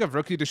I think of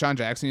rookie Deshaun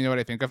Jackson, you know what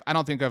I think of? I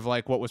don't think of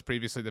like what was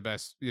previously the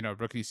best,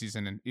 rookie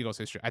season in Eagles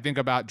history. I think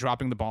about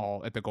dropping the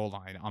ball at the goal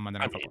line on Monday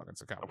Night Football against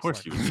the Cowboys. Of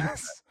course, like, you would.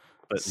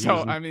 But so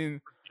I mean,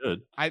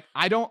 good.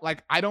 I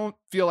don't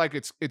feel like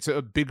it's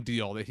a big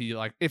deal that he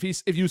like if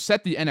you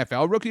set the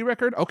NFL rookie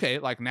record, okay,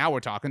 like now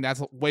we're talking.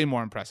 That's way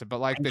more impressive. But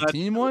like the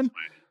team one,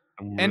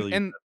 I'm really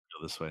and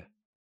feel this way.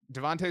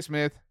 Devontae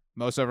Smith,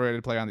 most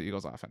overrated player on the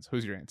Eagles offense.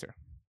 Who's your answer?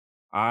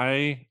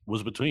 I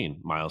was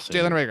between Miles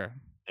Sanders, Jalen Reagor,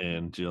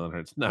 and Jalen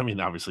Hurts. I mean,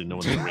 obviously, no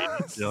one's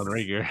rated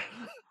Jalen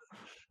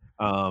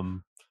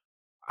Reagor.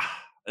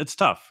 It's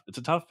tough. It's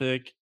a tough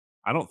pick.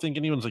 I don't think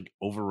anyone's like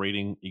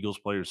overrating Eagles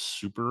players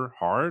super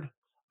hard.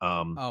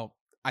 I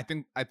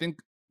think.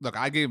 Look,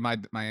 I gave my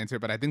answer,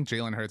 but I think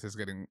Jalen Hurts is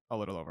getting a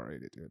little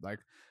overrated, dude. Like,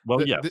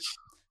 yes.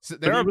 So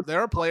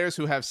there are players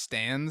who have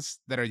stands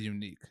that are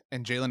unique,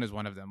 and Jalen is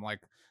one of them.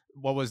 Like,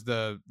 what was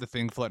the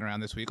thing floating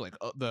around this week? Like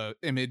the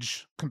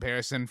image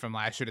comparison from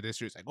last year to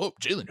this year. It's like, oh,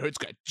 Jalen Hurts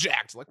got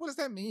jacked. Like, what does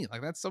that mean?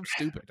 Like, that's so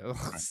stupid.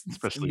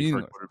 Especially for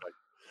a quarterback.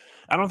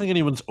 I don't think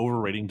anyone's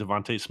overrating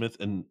Devontae Smith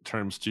in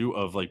terms too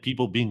of like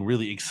people being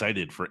really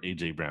excited for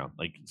AJ Brown.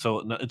 Like, so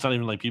it's not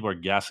even like people are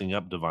gassing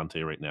up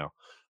Devontae right now.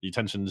 The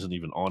attention isn't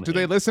even on him. Do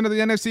they listen to the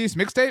NFC's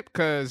mixtape?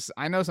 Because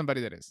I know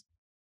somebody that is.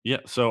 Yeah,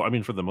 so I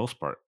mean, for the most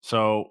part.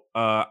 So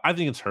I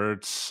think it's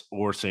Hurts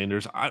or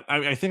Sanders.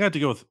 I think I have to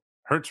go with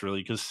Hurts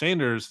really because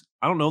Sanders.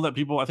 I don't know that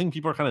people. I think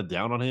people are kind of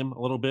down on him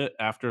a little bit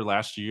after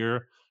last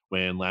year,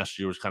 when last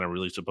year was kind of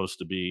really supposed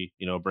to be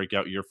a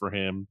breakout year for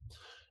him.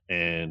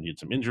 And he had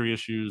some injury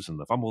issues, and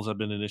the fumbles have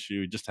been an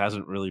issue. He just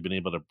hasn't really been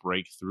able to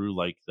break through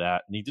like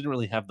that, and he didn't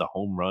really have the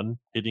home run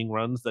hitting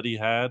runs that he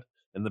had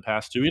in the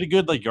past two. He had a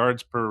good like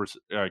yards per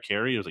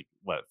carry. It was like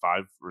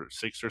 5 or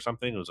 6 or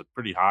something. It was like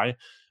pretty high,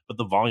 but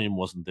the volume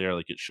wasn't there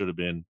like it should have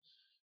been.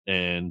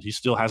 And he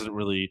still hasn't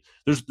really.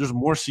 There's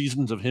more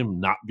seasons of him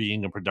not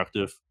being a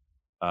productive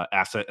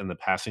asset in the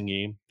passing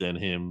game than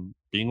him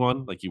being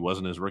one, like he was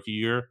in his rookie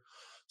year.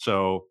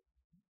 So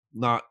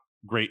not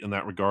great in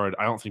that regard.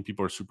 I don't think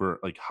people are super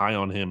like high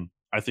on him.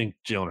 I think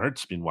Jalen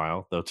Hurts,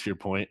 meanwhile, though, to your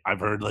point,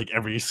 I've heard like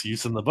every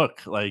excuse in the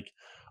book, like,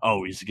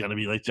 oh, he's gonna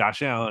be like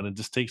Josh Allen, and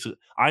just takes it.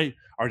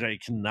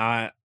 RJ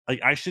cannot like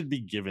I should be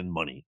given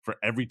money for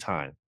every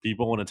time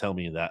people want to tell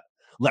me that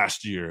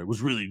last year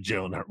was really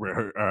Jalen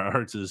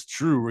Hurts'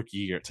 true rookie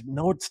year. It's like,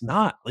 no, it's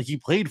not. Like he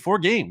played 4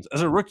 games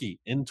as a rookie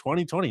in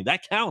 2020.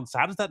 That counts.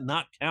 How does that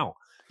not count?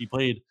 He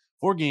played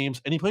 4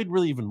 games, and he played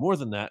really even more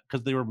than that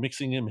because they were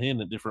mixing him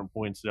in at different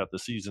points throughout the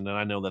season. And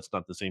I know that's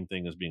not the same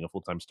thing as being a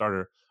full-time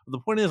starter. But the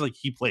point is, like,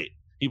 he played.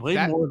 He played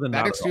more than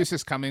that. That excuse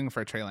is coming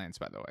for Trey Lance,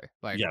 by the way.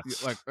 Like,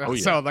 yes.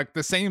 So like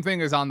the same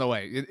thing is on the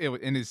way.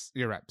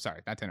 You're right.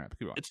 Sorry, not to interrupt.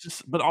 Keep going. It's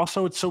just, but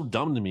also it's so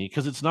dumb to me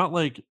because it's not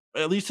like,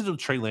 at least with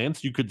Trey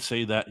Lance, you could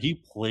say that he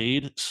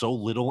played so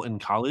little in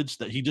college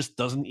that he just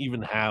doesn't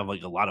even have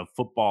like a lot of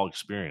football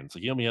experience.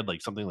 Like he only had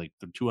like something like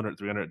 200,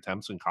 300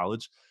 attempts in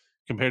college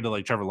compared to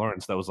like Trevor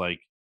Lawrence that was like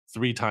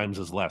 3 times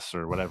as less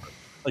or whatever.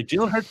 Like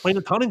Jalen Hurts played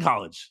a ton in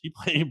college. He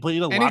played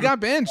a lot. And he got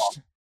benched.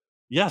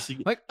 Yes.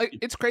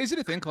 It's crazy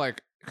to think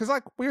like, because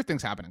like weird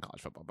things happen in college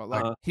football, but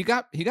like he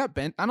got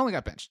benched. Not only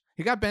got benched,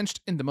 he got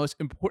benched in the most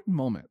important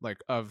moment, like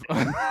of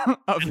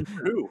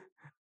true.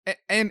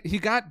 And he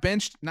got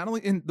benched not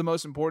only in the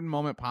most important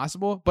moment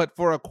possible, but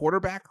for a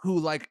quarterback who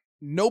like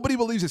nobody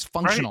believes is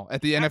functional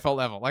at the NFL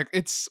level. Like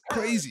it's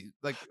crazy.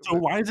 Like so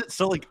why is it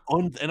so like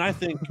and I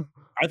think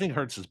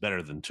Hurts is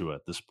better than Tua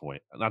at this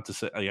point. Not to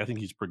say I think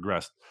he's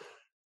progressed.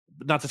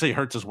 But not to say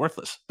Hurts is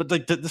worthless, but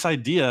like this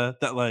idea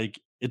that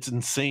like it's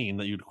insane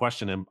that you'd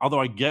question him. Although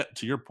I get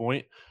to your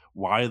point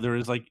why there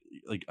is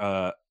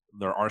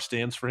there are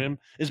stands for him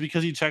is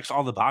because he checks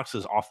all the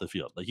boxes off the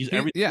field. Like he's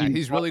everything you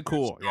He's want really your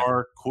cool. Yeah.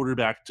 star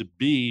quarterback to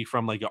be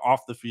from like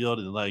off the field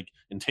and like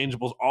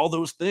intangibles, all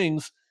those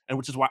things. And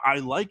which is why I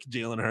like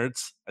Jalen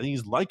Hurts. I think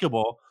he's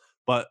likable,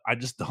 but I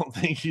just don't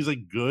think he's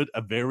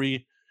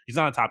he's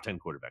not a top 10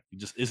 quarterback. He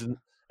just isn't.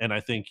 And I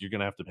think you're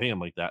going to have to pay him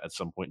like that at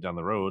some point down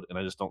the road. And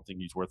I just don't think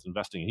he's worth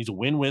investing in. He's a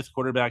win with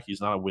quarterback.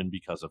 He's not a win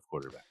because of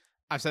quarterback.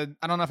 I've said,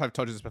 I don't know if I've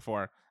told you this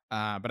before,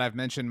 but I've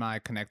mentioned my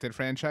connected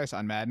franchise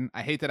on Madden.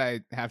 I hate that I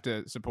have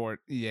to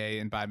support EA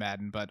and buy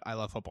Madden, but I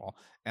love football.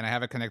 And I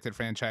have a connected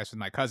franchise with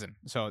my cousin.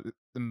 So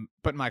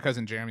putting my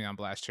cousin Jeremy on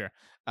blast here.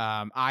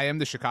 I am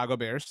the Chicago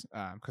Bears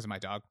because of my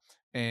dog,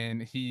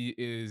 and he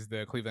is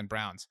the Cleveland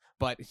Browns.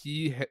 But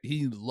he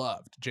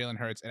loved Jalen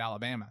Hurts at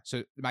Alabama.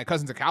 So my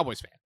cousin's a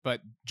Cowboys fan, but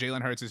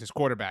Jalen Hurts is his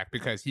quarterback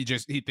because he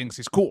thinks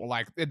he's cool.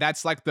 Like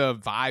that's like the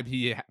vibe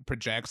he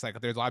projects. Like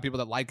there's a lot of people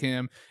that like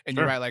him, and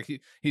Sure. you're right.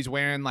 Like he's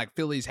wearing like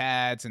Phillies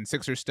hats and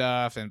Sixer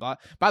stuff and blah.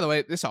 By the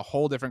way, this is a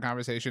whole different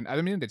conversation. I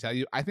didn't mean to tell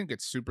you, I think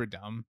it's super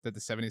dumb that the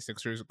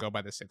 76ers go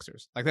by the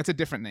Sixers. Like that's a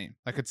different name.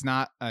 Like it's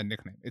not a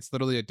nickname. It's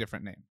literally a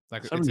different name.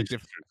 Like it's a 76ers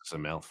different. is a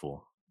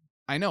mouthful.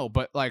 I know,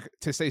 but like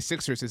to say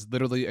Sixers is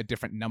literally a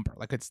different number.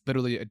 Like it's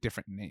literally a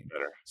different name.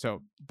 Better.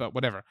 So, but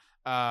whatever.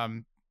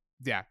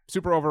 Yeah,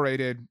 super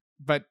overrated,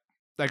 but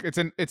like it's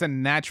a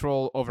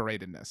natural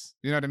overratedness.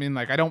 You know what I mean?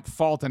 Like I don't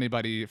fault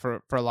anybody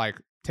for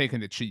like taking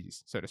the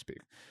cheese, so to speak.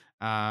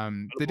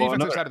 The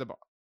defensive side of the ball.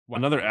 What?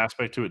 Another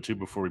aspect to it too,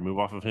 before we move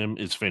off of him,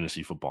 is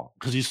fantasy football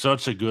because he's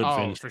such a good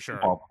fantasy for sure.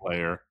 football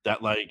player that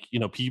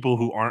people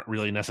who aren't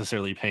really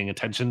necessarily paying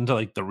attention to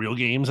like the real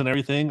games and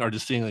everything are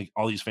just seeing like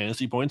all these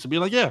fantasy points and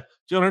being like, yeah,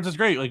 Jalen Hurts is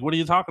great. Like, what are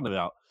you talking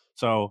about?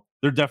 So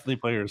they're definitely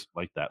players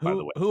like that. By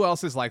the way, who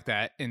else is like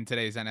that in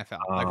today's NFL?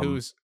 Like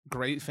who's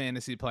great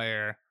fantasy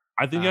player?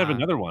 I think I have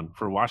another one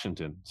for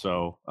Washington.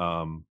 So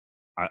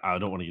I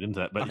don't want to get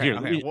into that, but okay, here,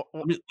 okay.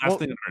 last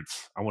thing on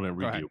Hurts, I want to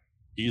read you.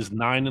 He's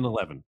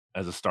 9-11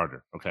 as a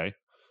starter. Okay.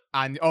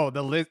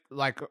 The list,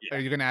 like, Yeah.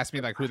 are you going to ask me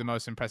like who the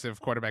most impressive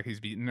quarterback he's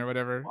beaten or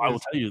whatever? I will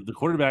tell you the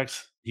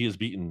quarterbacks he has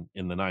beaten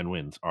in the 9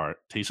 wins are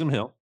Taysom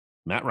Hill,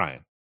 Matt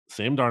Ryan,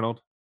 Sam Darnold,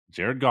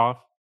 Jared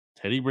Goff,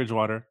 Teddy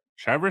Bridgewater,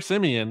 Trevor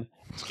Siemian,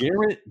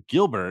 Garrett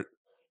Gilbert,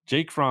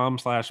 Jake Fromm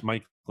 /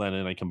 Mike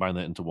Glennon. I combine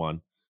that into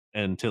one,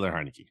 and Taylor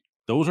Heineke.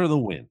 Those are the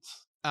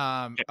wins.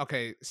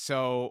 Okay,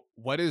 so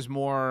what is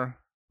more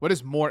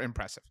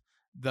impressive?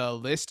 The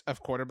list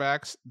of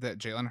quarterbacks that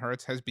Jalen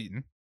Hurts has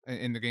beaten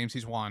in the games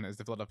he's won as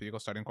the Philadelphia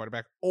Eagles starting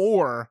quarterback,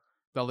 or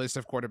the list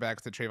of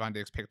quarterbacks that Trayvon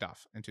Diggs picked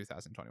off in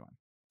 2021?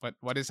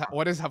 What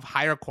is of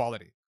higher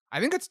quality?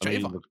 I think it's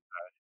Trayvon.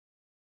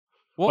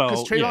 Well,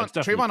 because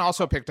Trayvon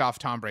also picked off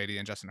Tom Brady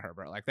and Justin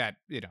Herbert, like that.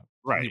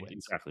 Right? He wins,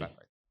 exactly.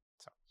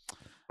 So,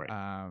 right.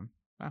 Wow.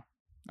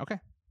 Okay.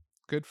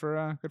 Good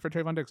for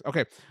Trayvon Diggs.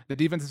 Okay, the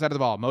defensive side of the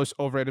ball, most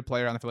overrated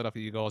player on the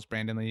Philadelphia Eagles,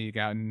 Brandon Lee,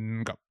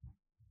 Gowton, go.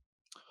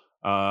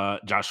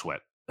 Josh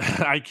Sweat.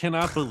 I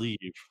cannot believe,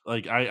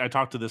 like, I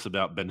talked to this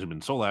about Benjamin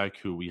Solak,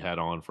 who we had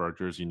on for our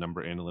Jersey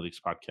Number Analytics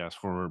podcast,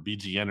 former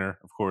BGNer,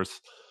 of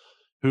course,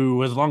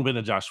 who has long been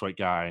a Josh Sweat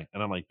guy.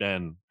 And I'm like,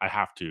 Ben, I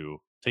have to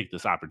take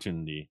this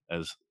opportunity,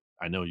 as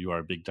I know you are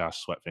a big Josh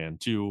Sweat fan,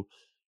 to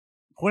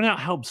point out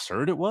how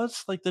absurd it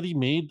was, like, that he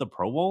made the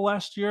Pro Bowl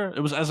last year.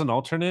 It was as an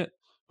alternate,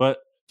 but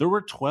there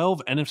were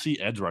 12 NFC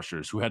edge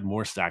rushers who had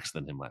more sacks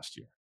than him last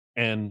year.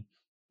 And,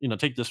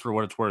 take this for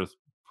what it's worth.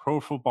 Pro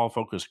Football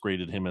Focus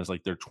graded him as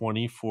like their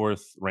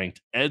 24th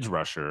ranked edge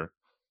rusher,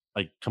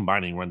 like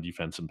combining run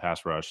defense and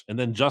pass rush. And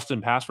then just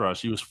in pass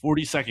rush, he was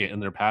 42nd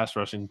in their pass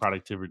rushing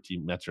productivity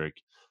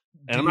metric.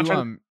 And I'm not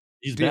trying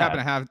he's do you bad.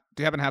 happen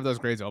to have those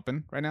grades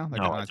open right now?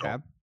 Like No, on I a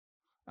tab?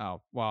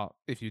 Oh, well,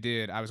 if you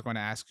did, I was going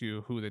to ask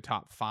you who the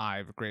top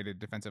 5 graded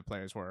defensive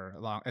players were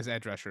along as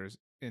edge rushers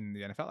in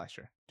the NFL last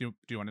year. Do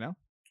you want to know?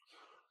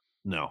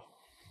 No.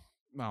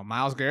 Well,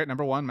 Myles Garrett,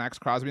 number 1. Max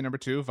Crosby, number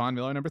 2. Von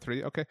Miller, number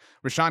 3. Okay.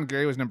 Rashawn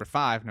Gary was number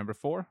 5. Number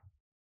 4,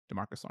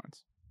 DeMarcus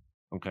Lawrence.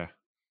 Okay.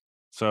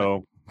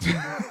 So,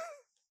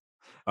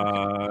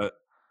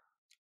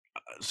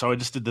 so I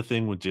just did the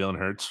thing with Jalen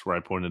Hurts where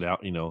I pointed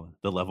out,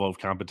 the level of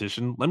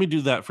competition. Let me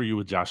do that for you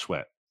with Josh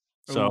Sweat.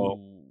 So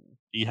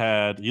he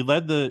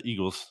led the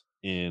Eagles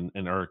in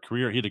our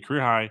career. He had a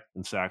career high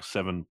in sacks,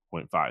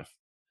 7.5.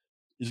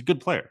 He's a good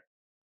player.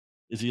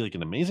 Is he like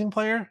an amazing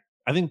player?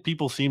 I think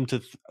people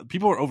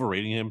are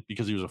overrating him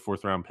because he was a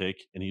 4th round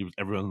pick, and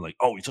everyone's like,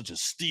 oh, he's such a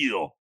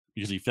steal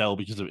because he fell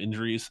because of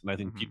injuries. And I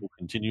think people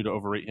continue to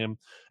overrate him.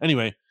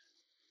 Anyway,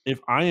 if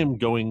I am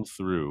going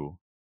through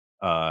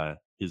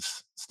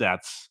his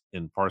stats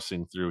and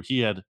parsing through,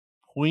 he had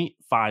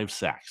 0.5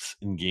 sacks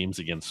in games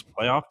against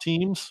playoff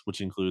teams,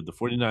 which include the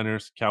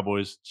 49ers,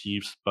 Cowboys,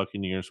 Chiefs,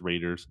 Buccaneers,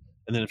 Raiders.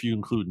 And then if you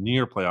include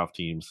near playoff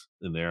teams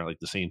in there,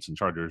 like the Saints and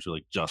Chargers, who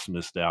like just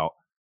missed out,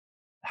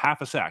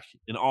 half a sack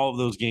in all of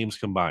those games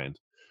combined.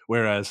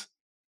 Whereas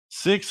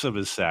 6 of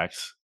his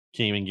sacks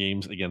came in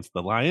games against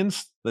the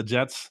Lions, the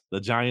Jets, the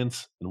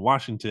Giants, and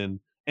Washington.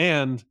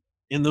 And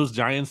in those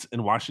Giants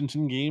and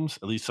Washington games,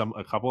 at least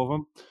a couple of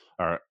them,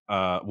 or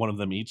one of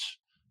them each,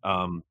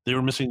 They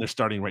were missing their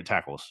starting right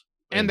tackles.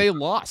 And they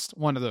lost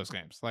one of those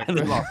games. Like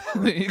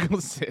the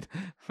Eagles did.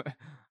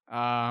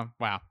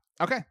 Wow.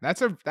 Okay.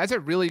 That's a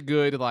really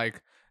good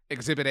like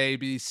exhibit A,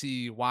 B,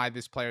 C, why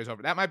this player's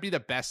over. That might be the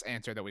best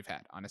answer that we've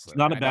had, honestly. He's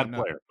not a bad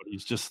player, but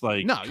he's just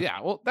like no, yeah.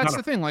 Well, that's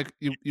the thing. Like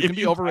you can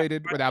be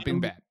overrated without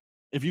being bad.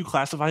 If you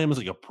classify him as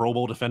like a Pro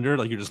Bowl defender,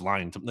 like you're just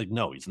lying to like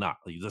no, he's not.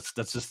 Like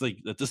that's just like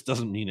that just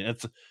doesn't mean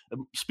it. It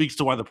speaks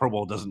to why the Pro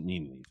Bowl doesn't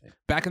mean anything.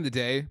 Back in the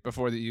day,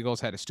 before the Eagles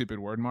had a stupid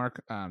word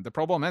mark, the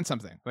Pro Bowl meant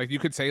something. Like you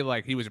could say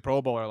like he was a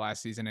Pro Bowler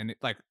last season, and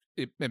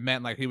it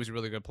meant like he was a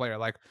really good player.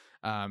 Like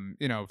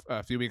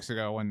a few weeks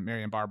ago when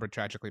Marion Barber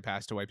tragically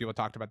passed away, people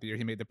talked about the year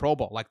he made the Pro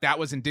Bowl. Like that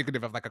was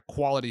indicative of like a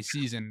quality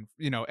season,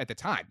 at the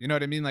time. You know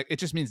what I mean? Like it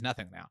just means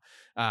nothing now.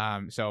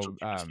 He was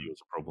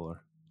a Pro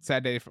Bowler.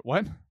 Sad day for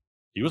what?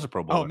 He was a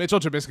Pro Bowler. Oh, Mitchell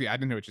Trubisky. I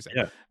didn't know what you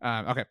said.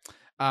 Yeah. Okay.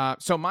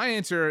 So my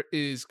answer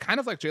is kind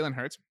of like Jalen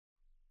Hurts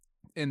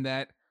in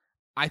that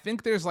I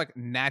think there's like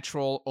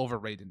natural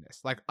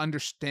overratedness, like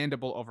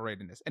understandable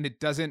overratedness. And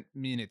it doesn't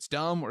mean it's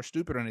dumb or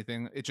stupid or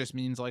anything. It just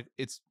means like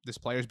this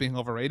player's being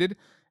overrated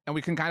and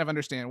we can kind of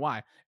understand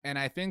why. And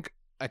I think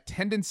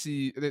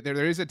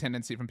there is a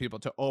tendency from people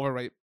to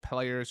overrate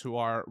players who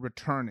are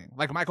returning.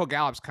 Like Michael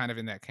Gallup's kind of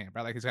in that camp,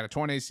 right? Like he's got a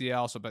torn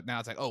ACL, but now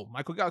it's like, oh,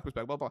 Michael Gallup was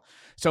back, blah, blah.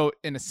 So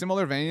in a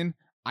similar vein,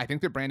 I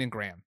think that Brandon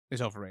Graham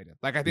is overrated.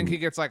 Like I think he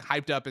gets like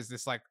hyped up as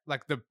this like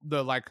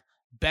the like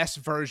best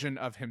version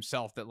of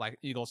himself that like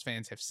Eagles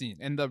fans have seen,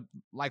 and the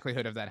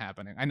likelihood of that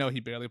happening, I know he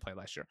barely played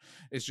last year,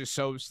 is just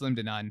so slim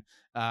to none.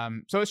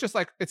 So it's just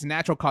like it's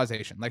natural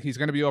causation. Like he's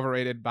going to be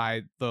overrated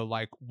by the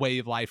like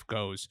way life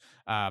goes.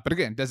 But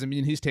again, doesn't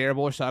mean he's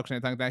terrible or sucks or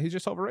anything like that. He's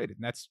just overrated.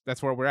 And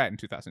that's where we're at in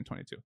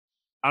 2022.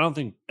 I don't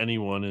think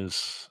anyone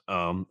is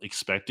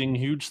expecting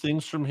huge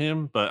things from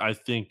him, but I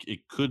think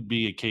it could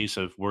be a case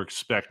of we're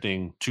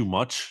expecting too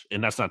much,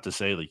 and that's not to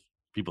say like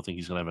people think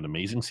he's going to have an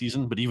amazing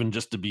season, but even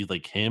just to be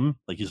like him,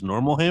 like his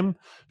normal him,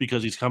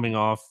 because he's coming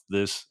off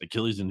this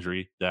Achilles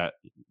injury that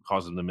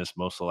caused him to miss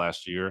most of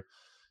last year.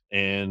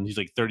 And he's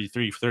like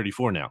 33,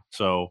 34 now.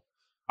 So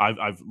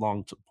I've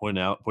long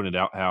pointed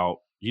out how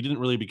he didn't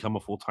really become a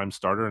full-time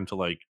starter until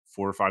like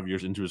 4 or 5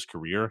 years into his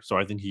career. So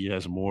I think he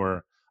has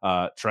more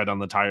tread on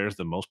the tires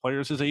than most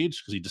players his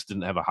age because he just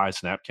didn't have a high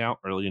snap count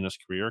early in his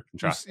career.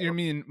 You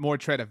mean more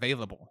tread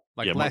available,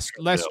 like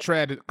less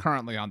tread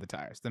currently on the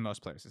tires than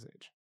most players his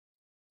age.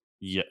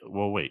 Yeah.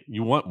 Well, wait.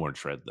 You want more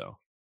tread though?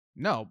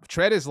 No,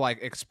 tread is like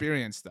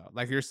experience though.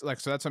 Like you're like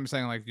so that's what I'm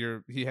saying. Like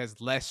he has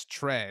less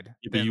tread.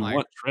 Yeah, but you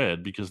want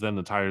tread because then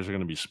the tires are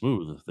going to be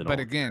smooth. But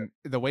again,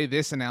 the way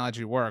this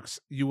analogy works,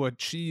 you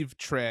achieve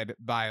tread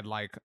by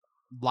like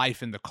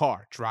life in the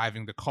car,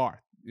 driving the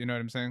car. You know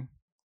what I'm saying?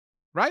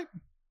 Right?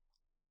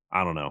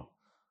 I don't know.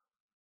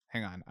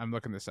 Hang on, I'm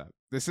looking this up.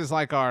 This is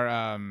like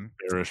our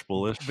bearish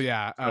bullish.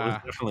 Yeah, I was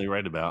definitely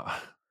right about.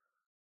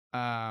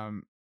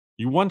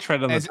 You want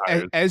tread on the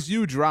tires. As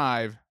you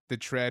drive, the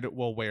tread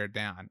will wear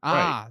down.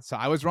 Right. So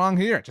I was wrong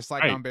here, just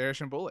like I'm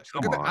bearish and bullish.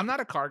 Look at that. I'm not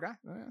a car guy.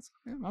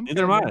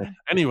 Neither am I.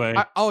 Anyway.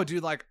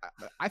 Dude, like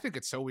I think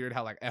it's so weird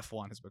how like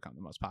F1 has become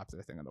the most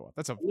popular thing in the world.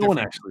 That's no one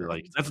actually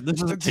likes.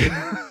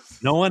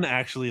 No one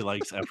actually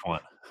likes F1.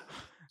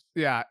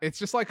 Yeah, it's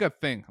just like a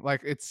thing.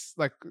 Like it's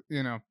like,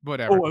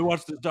 whatever. Oh, I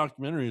watched this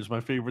documentary. It's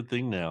my favorite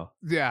thing now.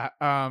 Yeah.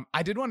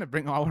 I did want to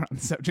bring all around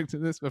the subject to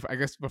this, but I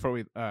guess before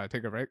we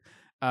take a break.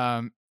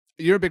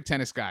 You're a big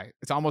tennis guy.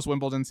 It's almost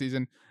Wimbledon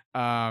season.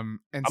 And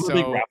I'm a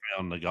big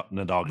Rafael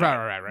Nadal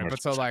guy. Right.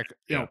 But so like,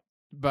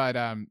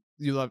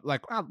 you love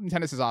like, well,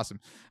 tennis is awesome.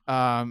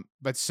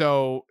 But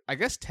so I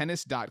guess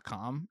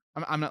tennis.com,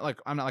 I'm not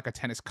like a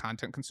tennis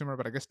content consumer,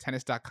 but I guess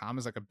tennis.com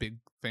is like a big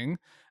thing.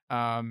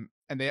 And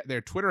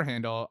their Twitter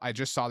handle, I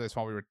just saw this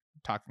while we were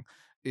talking,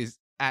 is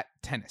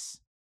 @tennis.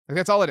 Like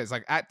that's all it is,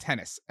 like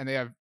 @tennis. And they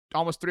have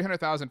almost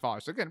 300,000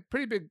 followers. So again,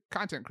 pretty big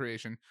content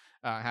creation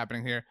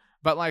happening here.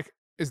 But like,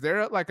 is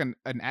there like an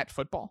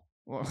 @football?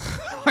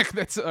 Like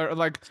that's or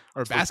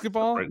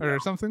basketball or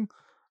something?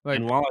 Like,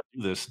 and while I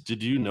do this,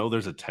 did you know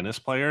there's a tennis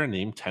player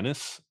named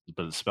Tennis,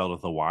 but it's spelled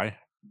with a Y?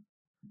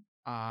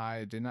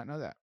 I did not know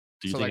that.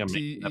 Do you so think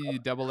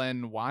like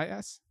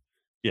TENNYS?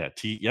 Yeah,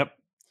 Yep.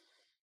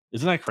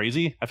 Isn't that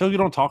crazy? I feel like we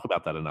don't talk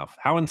about that enough.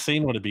 How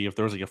insane would it be if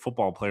there was like a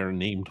football player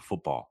named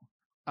Football?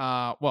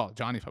 Well,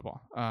 Johnny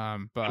Football.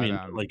 But I mean,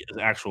 like his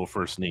actual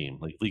first name,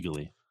 like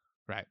legally.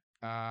 Right.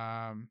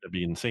 That'd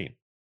be insane.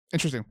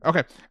 Interesting.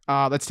 Okay.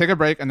 Let's take a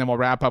break and then we'll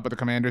wrap up with the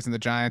Commanders and the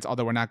Giants,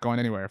 although we're not going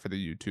anywhere for the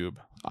YouTube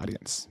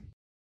audience.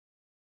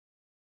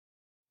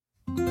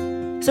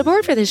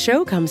 Support for this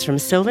show comes from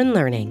Sylvan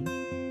Learning.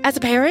 As a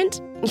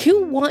parent,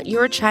 you want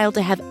your child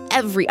to have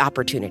every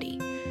opportunity,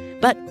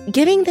 but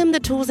giving them the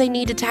tools they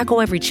need to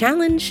tackle every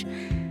challenge,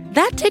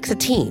 that takes a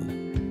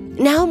team.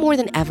 Now more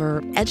than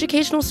ever,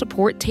 educational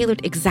support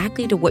tailored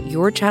exactly to what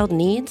your child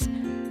needs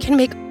can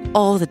make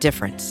all the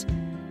difference.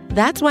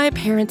 That's why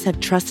parents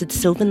have trusted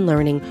Sylvan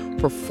Learning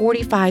for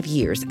 45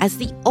 years as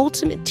the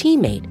ultimate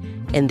teammate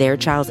in their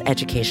child's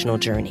educational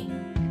journey,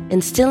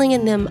 instilling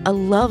in them a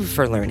love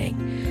for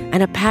learning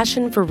and a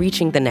passion for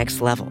reaching the next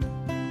level.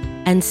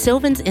 And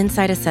Sylvan's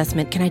Insight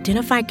Assessment can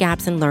identify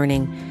gaps in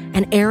learning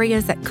and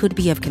areas that could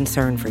be of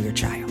concern for your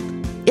child.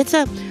 It's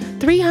a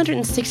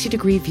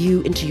 360-degree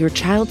view into your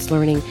child's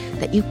learning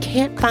that you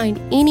can't find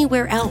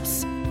anywhere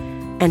else,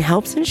 and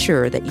helps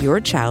ensure that your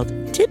child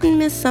didn't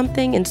miss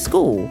something in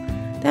school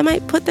that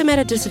might put them at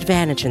a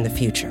disadvantage in the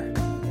future.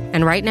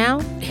 And right now,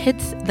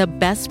 it's the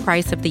best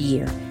price of the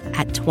year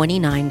at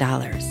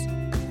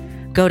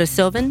 $29. Go to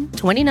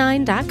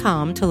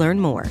sylvan29.com to learn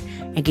more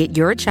and get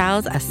your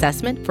child's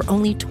assessment for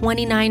only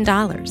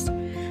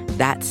 $29.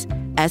 That's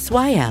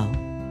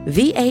SYLVAN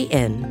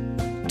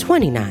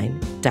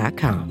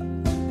 29.com.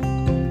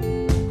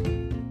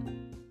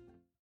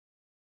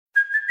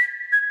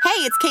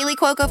 Hey, it's Kaylee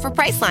Cuoco for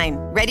Priceline.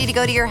 Ready to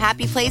go to your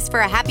happy place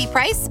for a happy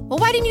price? Well,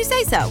 why didn't you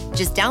say so?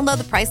 Just download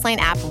the Priceline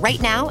app right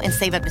now and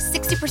save up to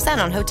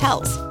 60% on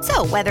hotels.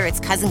 So whether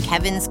it's Cousin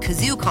Kevin's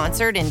Kazoo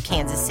Concert in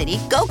Kansas City,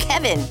 go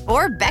Kevin,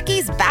 or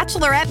Becky's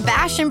Bachelorette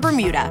Bash in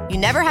Bermuda, you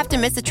never have to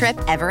miss a trip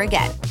ever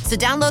again. So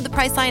download the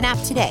Priceline app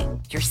today.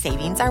 Your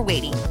savings are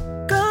waiting.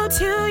 Go to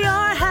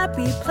your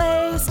happy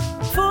place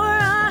for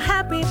a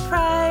happy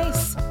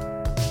price.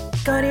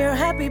 Go to your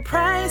happy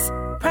price,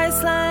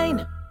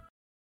 Priceline.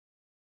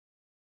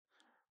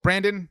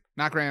 Brandon,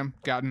 not Graham,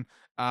 Gouton.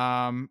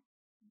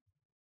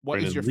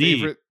 What is your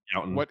favorite?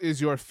 Gouton. What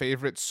is your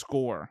favorite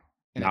score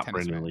in a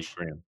tennis Brandon match?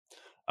 Lee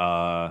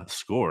Graham.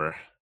 Score.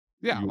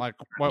 Yeah, like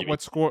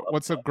what score?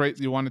 What's a great?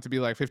 You want it to be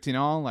like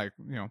 15-all, like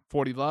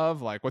 40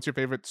 love. Like, what's your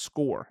favorite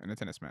score in a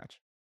tennis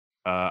match?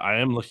 I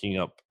am looking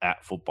up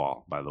at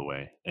football, by the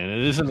way, and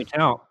it is an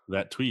account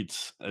that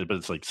tweets, but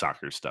it's like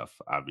soccer stuff,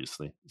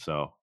 obviously.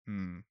 So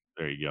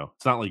there you go.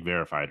 It's not like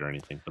verified or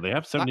anything, but they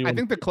have 71. I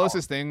think the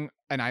closest thing,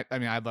 and I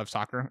mean, I love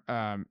soccer.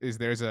 Is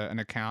there's an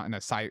account and a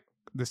site.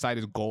 The site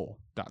is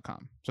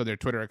goal.com. So their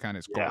Twitter account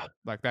is goal. Yeah.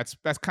 Like that's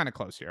kind of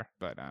close here,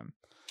 but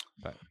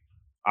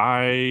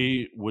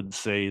I would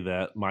say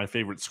that my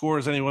favorite score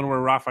is anyone where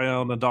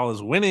Rafael Nadal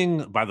is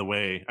winning. By the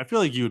way, I feel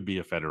like you would be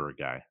a Federer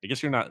guy. I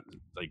guess you're not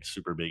like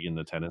super big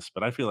into tennis,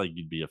 but I feel like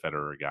you'd be a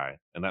Federer guy,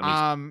 and that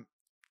makes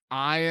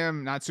I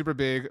am not super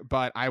big,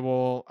 but I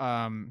will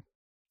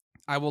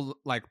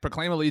like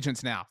proclaim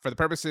allegiance now for the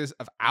purposes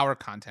of our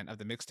content of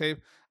the mixtape.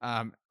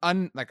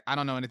 Like I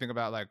don't know anything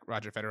about like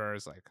Roger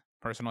Federer's like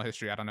personal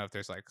history. I don't know if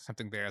there's like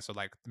something there. So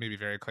like maybe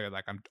very clear,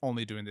 like I'm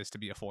only doing this to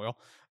be a foil.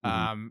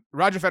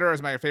 Roger Federer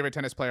is my favorite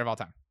tennis player of all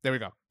time. There we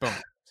go. Boom.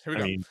 Here we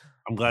go. mean,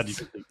 I'm glad you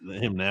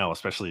picked him now,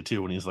 especially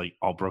too when he's like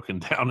all broken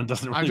down and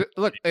doesn't really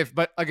look.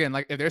 But again,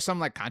 like if there's some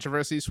like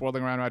controversy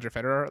swirling around Roger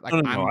Federer, like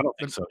no, I don't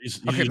think so.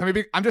 Okay, let me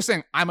be. I'm just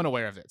saying I'm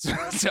unaware of it.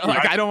 So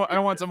like I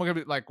don't want someone to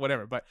be like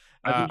whatever. But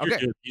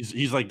okay,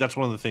 he's like that's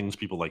one of the things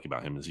people like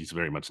about him is he's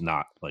very much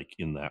not like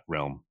in that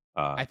realm.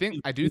 I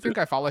think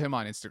I follow him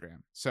on Instagram.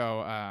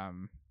 So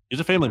he's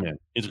a family man.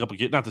 He's a couple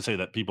kids. Not to say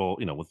that people,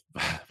 with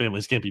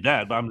families can't be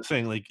bad, but I'm just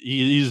saying like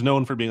he's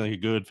known for being like a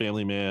good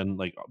family man,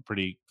 like a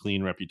pretty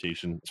clean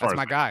reputation. That's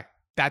my guy.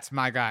 That's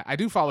my guy. I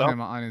do follow him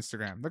on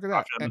Instagram. Look at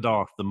that.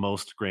 Nadal, the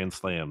most Grand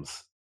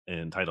Slams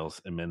and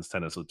titles in men's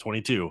tennis with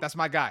 22. That's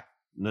my guy.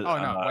 Oh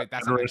no, wait,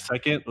 that's Federer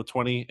second with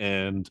 20,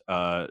 and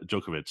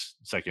Djokovic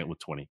second with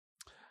 20.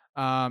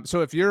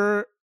 So if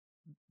you're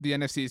the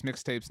NFC's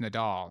mixtapes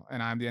Nadal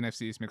and I'm the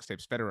NFC's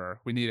mixtapes Federer,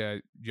 we need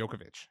a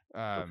Djokovic.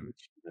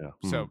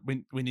 So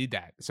we need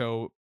that.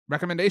 So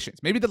recommendations.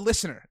 Maybe the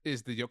listener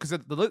is the because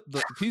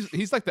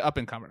he's like the up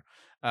and comer.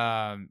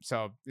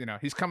 So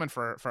he's coming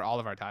for all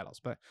of our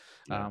titles, but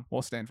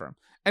we'll stand for him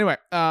anyway.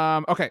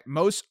 Okay,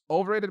 most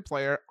overrated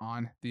player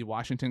on the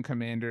Washington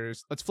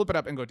Commanders. Let's flip it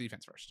up and go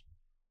defense first.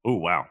 Oh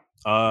wow.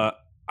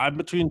 I'm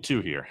between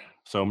two here,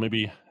 so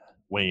maybe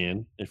weigh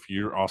in if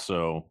you're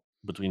also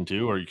between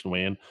two, or you can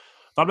weigh in.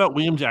 Thought about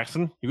William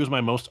Jackson. He was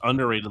my most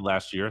underrated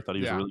last year. I thought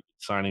he was a really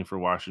good signing for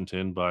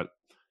Washington, but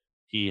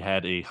he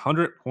had a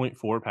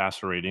 100.4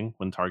 passer rating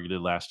when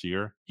targeted last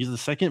year. He's the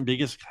second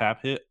biggest cap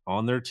hit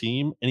on their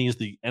team, and he's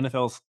the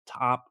NFL's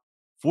top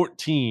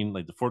 14,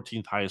 like the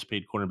 14th highest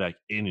paid cornerback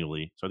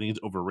annually. So I think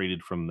he's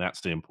overrated from that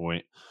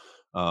standpoint.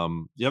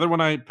 The other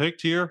one I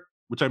picked here,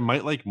 which I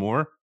might like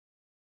more,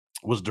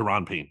 was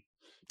Deron Payne.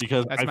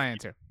 Because that's my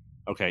answer.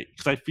 Okay,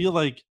 because I feel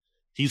like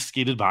he's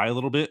skated by a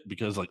little bit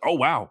because like, oh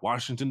wow,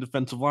 Washington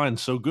defensive line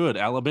so good,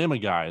 Alabama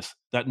guys,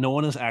 that no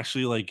one is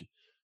actually like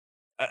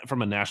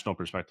from a national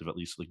perspective at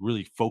least like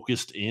really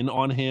focused in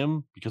on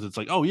him, because it's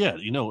like, oh yeah,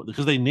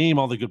 because they name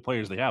all the good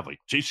players they have, like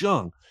Chase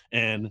Young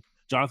and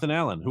Jonathan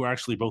Allen, who are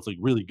actually both like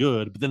really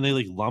good, but then they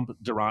like lump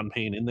Deron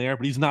Payne in there,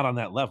 but he's not on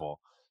that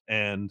level.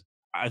 And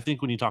I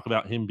think when you talk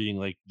about him being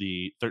like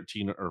the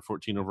 13 or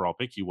 14 overall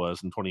pick he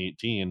was in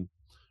 2018,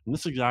 and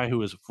this is a guy who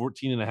has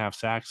 14 and a half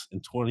sacks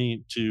and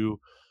 22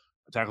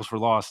 tackles for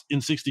loss in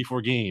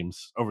 64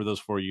 games over those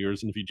 4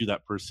 years. And if you do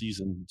that per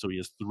season, so he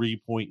has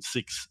 3.6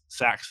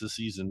 sacks this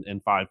season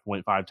and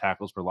 5.5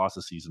 tackles for loss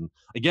this season.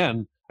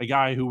 Again, a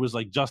guy who was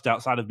like just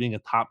outside of being a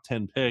top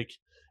 10 pick.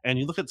 And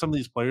you look at some of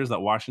these players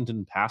that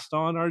Washington passed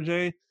on,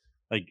 RJ,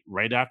 like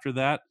right after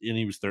that, and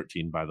he was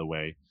 13, by the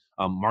way.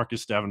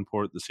 Marcus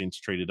Davenport, the Saints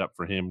traded up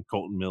for him.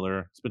 Colton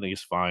Miller, it's been, I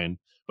guess, fine.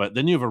 But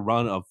then you have a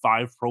run of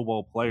 5 Pro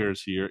Bowl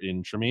players here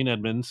in Tremaine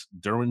Edmonds,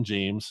 Derwin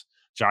James,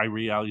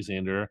 Jairi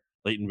Alexander,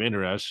 Leighton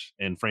Vander Esch,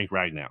 and Frank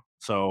Ragnow.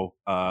 So,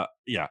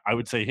 yeah, I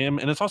would say him.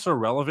 And it's also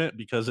relevant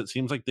because it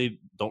seems like they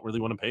don't really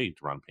want to pay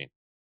Daron Payne.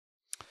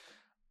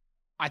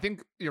 I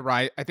think you're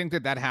right. I think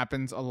that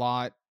happens a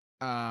lot.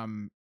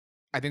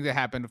 I think that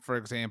happened, for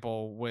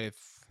example, with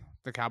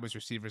the Cowboys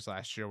receivers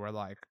last year, where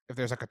like if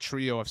there's like a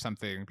trio of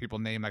something, people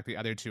name like the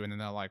other two, and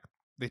then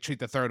they treat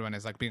the third one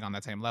as like being on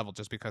that same level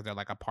just because they're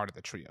like a part of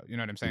the trio. You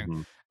know what I'm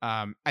saying?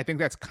 Mhm. I think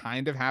that's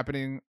kind of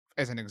happening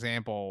as an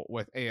example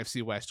with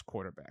AFC West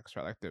quarterbacks,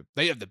 right? Like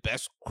they have the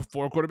best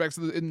 4 quarterbacks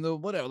in the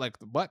whatever. Like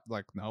what?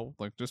 Like no,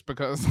 like just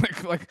because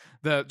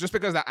just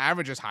because the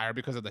average is higher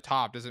because of the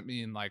top doesn't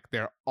mean like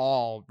they're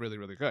all really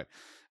really good.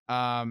 So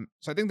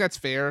I think that's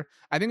fair.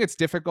 I think it's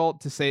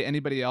difficult to say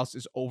anybody else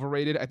is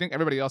overrated. I think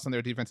everybody else on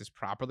their defense is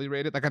properly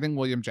rated. Like I think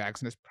William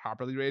Jackson is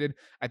properly rated.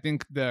 I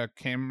think the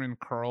Cameron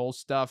Curl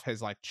stuff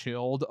has like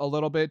chilled a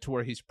little bit to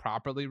where he's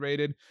properly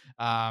rated.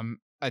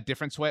 A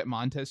different Sweat,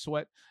 Montez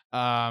Sweat,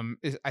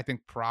 is I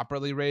think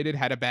properly rated.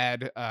 Had a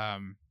bad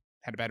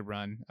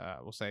run,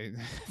 we'll say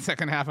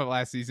second half of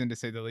last season to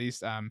say the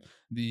least.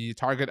 The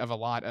target of a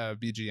lot of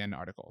BGN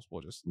articles.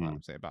 We'll just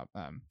say about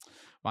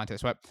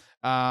Montez Sweat.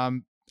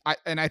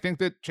 I think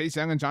that Chase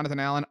Young and Jonathan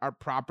Allen are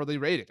properly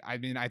rated. I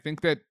mean, I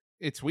think that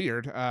it's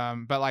weird,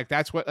 but like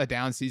that's what a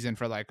down season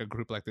for like a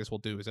group like this will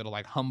do, is it'll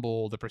like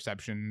humble the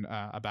perception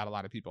about a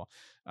lot of people.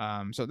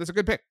 So that's a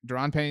good pick,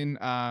 Daron Payne.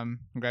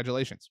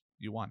 Congratulations,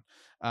 you won.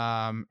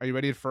 Are you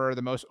ready for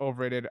the most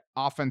overrated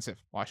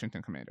offensive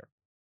Washington Commander?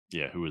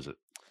 Yeah, who is it?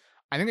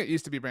 I think it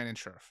used to be Brandon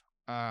Scherf.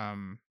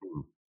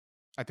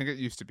 I think it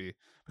used to be,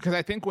 because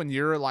I think when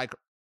you're like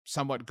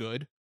somewhat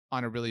good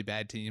on a really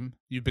bad team,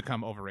 you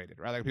become overrated,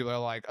 right? Like people are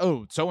like,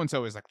 oh,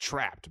 so-and-so is like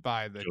trapped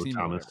by the Joe team.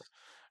 Thomas.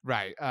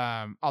 Right.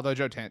 Although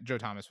Joe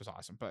Thomas was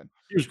awesome, but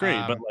He was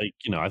great, but like,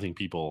 I think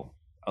people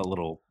a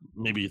little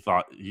maybe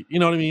thought, you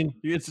know what I mean?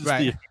 It's just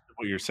the effect of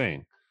what you're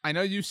saying. I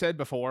know you said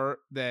before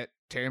that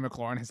Terry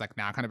McLaurin has like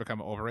now kind of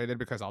become overrated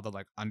because all the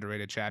like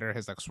underrated chatter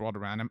has like swirled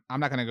around him. I'm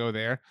not going to go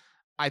there.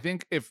 I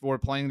think if we're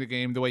playing the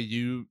game the way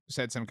you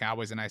said some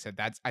Cowboys and I said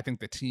I think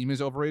the team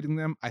is overrating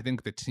them. I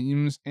think the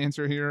team's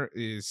answer here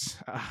is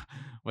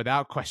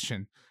without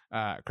question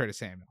Curtis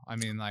Samuel. I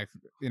mean, like,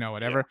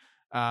 whatever.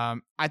 Yeah.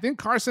 I think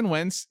Carson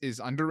Wentz is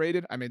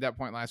underrated. I made that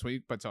point last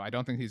week, but so I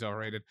don't think he's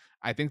overrated.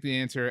 I think the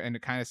answer, and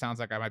it kind of sounds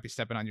like I might be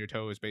stepping on your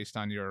toes based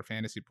on your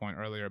fantasy point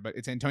earlier, but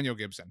it's Antonio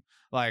Gibson.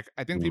 Like,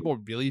 I think people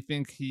really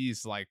think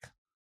he's like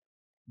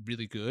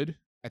really good.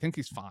 I think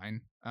he's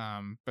fine.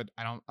 But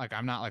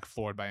I'm not like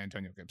floored by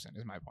Antonio Gibson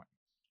is my point.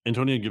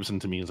 Antonio Gibson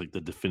to me is like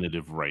the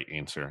definitive right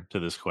answer to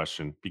this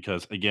question,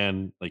 because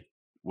again, like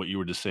what you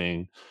were just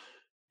saying,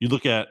 you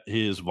look at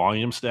his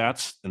volume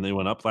stats and they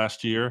went up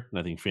last year. And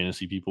I think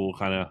fantasy people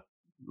kind of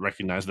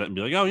recognize that and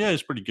be like, oh yeah,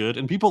 he's pretty good.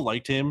 And people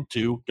liked him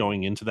too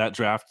going into that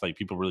draft. Like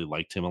people really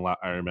liked him a lot,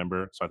 I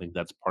remember. So I think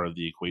that's part of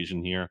the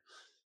equation here.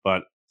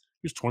 But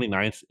he was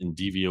 29th in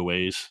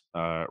DVOA's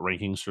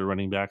rankings for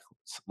running back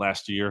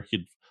last year.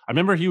 I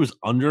remember he was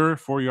under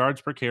 4 yards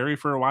per carry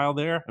for a while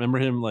there. I remember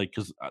him like,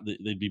 because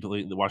they'd be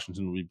playing, the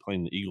Washington would be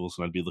playing the Eagles,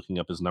 and I'd be looking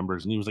up his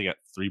numbers, and he was like at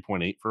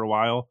 3.8 for a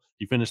while.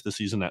 He finished the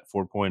season at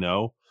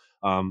 4.0.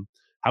 How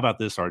about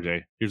this,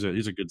 RJ? Here's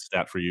a good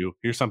stat for you.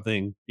 Here's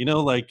something,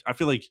 like I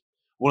feel like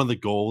one of the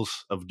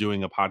goals of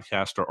doing a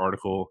podcast or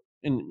article,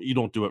 and you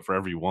don't do it for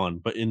everyone,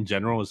 but in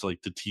general, is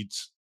like to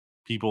teach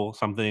people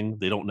something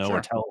they don't know, or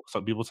tell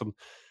some people something.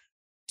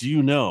 Do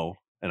you know?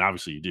 And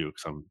obviously you do,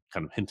 because I'm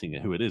kind of hinting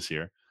at who it is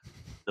here.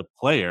 The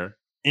player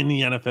in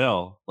the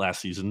NFL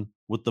last season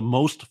with the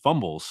most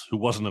fumbles who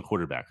wasn't a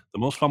quarterback, the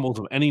most fumbles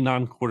of any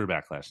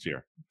non-quarterback last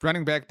year.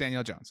 Running back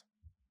Daniel Jones.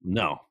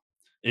 No,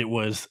 it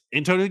was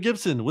Antonio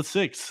Gibson with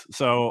 6.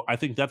 So I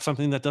think that's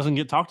something that doesn't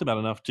get talked about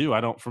enough too.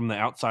 I don't, from the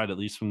outside, at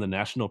least from the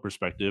national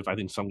perspective, I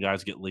think some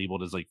guys get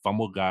labeled as like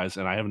fumble guys,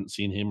 and I haven't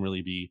seen him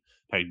really be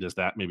pegged as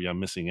that. Maybe I'm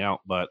missing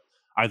out, but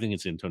I think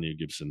it's Antonio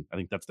Gibson. I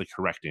think that's the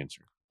correct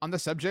answer. On the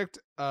subject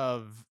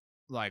of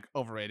like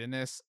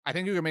overratedness, I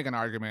think you can make an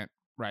argument,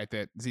 right,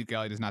 that Zeke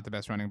Elliott is not the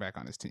best running back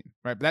on his team,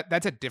 right? But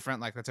that's a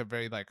different, like, that's a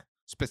very like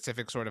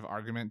specific sort of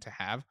argument to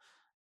have.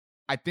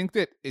 I think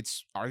that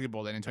it's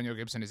arguable that Antonio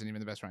Gibson isn't even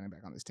the best running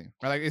back on this team,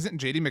 right? Like, isn't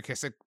J.D.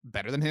 McKissic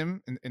better than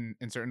him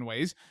in certain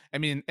ways? I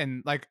mean,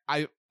 and like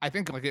I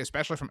think, like,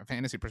 especially from a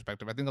fantasy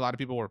perspective, I think a lot of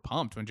people were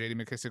pumped when J.D.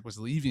 McKissic was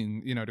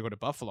leaving, to go to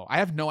Buffalo. I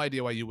have no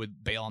idea why you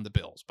would bail on the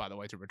Bills, by the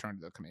way, to return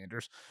to the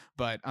Commanders,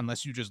 but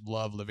unless you just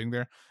love living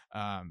there,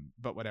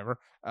 but whatever.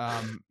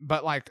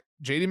 But like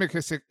J.D.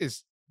 McKissic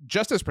is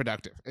just as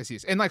productive as he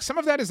is. And like some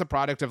of that is a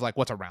product of like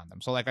what's around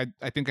them. So like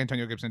I think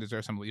Antonio Gibson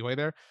deserves some leeway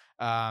there.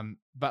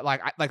 But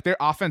like their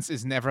offense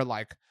is never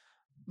like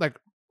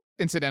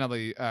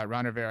incidentally,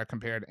 Ron Rivera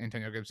compared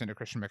Antonio Gibson to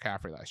Christian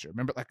McCaffrey last year.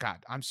 Remember, like, God,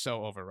 I'm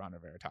so over Ron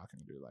Rivera talking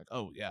to like,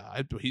 oh yeah,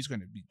 he's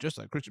going to be just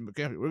like Christian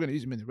McCaffrey. We're going to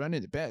use him in the run,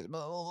 in the pass,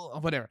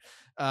 whatever.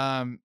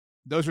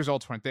 Those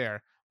results weren't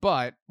there.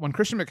 But when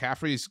Christian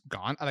McCaffrey's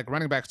gone, like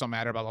running backs don't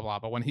matter, blah blah blah.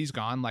 But when he's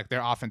gone, like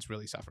their offense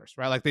really suffers,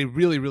 right? Like they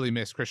really, really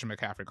miss Christian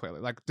McCaffrey. Clearly,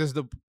 like does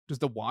the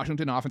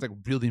Washington offense like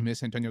really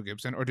miss Antonio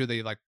Gibson, or do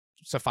they like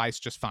suffice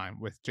just fine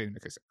with J.D.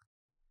 McKissic?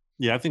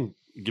 Yeah, I think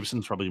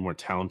Gibson's probably a more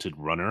talented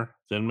runner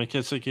than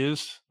McKissic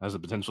is. Has the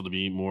potential to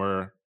be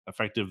more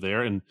effective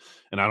there, and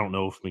I don't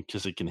know if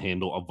McKissic can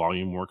handle a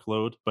volume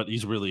workload, but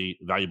he's really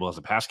valuable as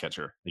a pass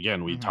catcher.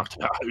 Again, we talked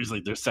about he was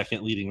like their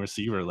second leading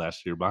receiver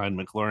last year behind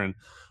McLaurin.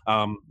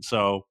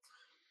 So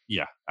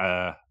yeah,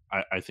 I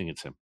think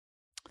it's him.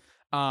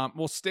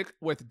 We'll stick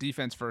with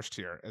defense first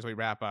here as we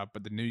wrap up,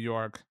 but the New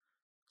York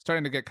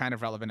starting to get kind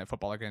of relevant at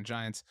football again.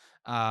 Giants.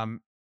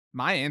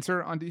 My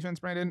answer on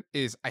defense, Brandon,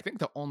 is I think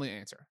the only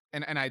answer,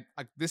 and I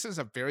like this is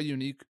a very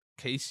unique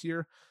case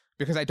here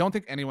because I don't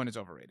think anyone is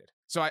overrated.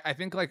 So I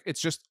think like it's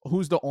just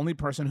who's the only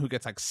person who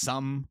gets like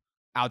some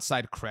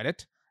outside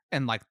credit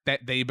and like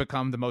that they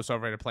become the most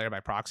overrated player by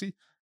proxy.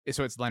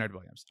 So it's Leonard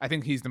Williams. I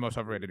think he's the most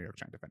overrated New York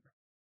Giant defender.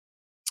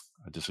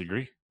 I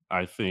disagree.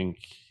 I think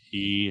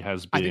he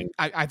has been.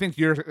 I think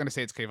you're going to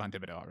say it's Kayvon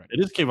Thibodeau already.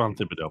 It is Kayvon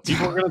Thibodeau.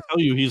 People are going to tell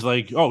you he's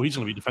like, oh, he's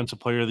going to be Defensive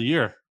Player of the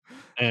Year.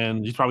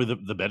 And he's probably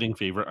the betting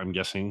favorite, I'm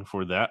guessing,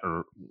 for that,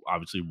 or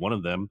obviously one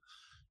of them.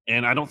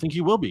 And I don't think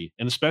he will be.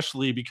 And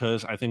especially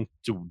because I think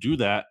to do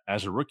that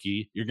as a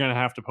rookie, you're going to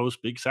have to post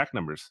big sack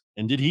numbers.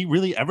 And did he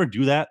really ever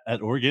do that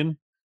at Oregon?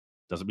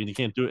 Doesn't mean he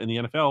can't do it in the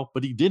NFL,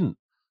 but he didn't.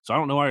 So I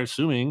don't know why you're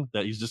assuming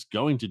that he's just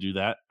going to do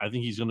that. I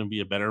think he's going to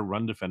be a better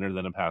run defender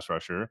than a pass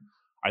rusher.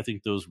 I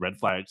think those red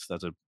flags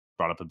that I've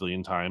brought up a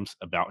billion times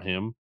about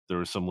him, there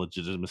was some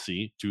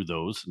legitimacy to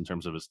those in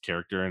terms of his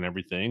character and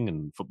everything,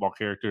 and football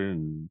character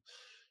and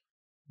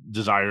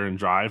desire and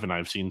drive. And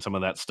I've seen some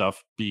of that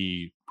stuff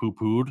be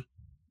poo-pooed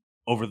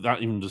over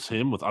not even just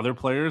him with other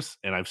players.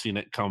 And I've seen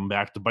it come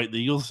back to bite the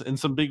Eagles in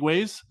some big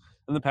ways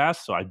in the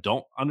past. So I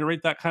don't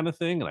underrate that kind of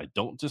thing. And I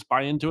don't just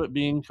buy into it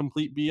being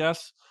complete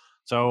BS.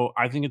 So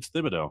I think it's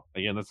Thibodeau.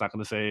 Again, that's not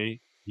going to say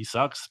he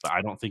sucks, but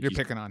I don't think you're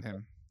picking on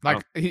him.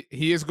 Like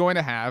he is going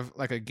to have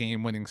like a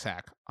game-winning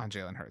sack on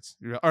Jalen Hurts,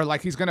 or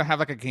like he's going to have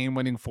like a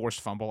game-winning forced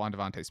fumble on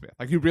Devontae Smith.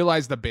 Like you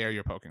realize the bear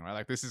you're poking, right?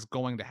 Like this is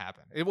going to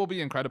happen. It will be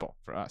incredible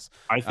for us.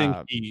 I think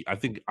I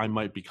think I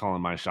might be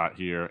calling my shot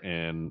here,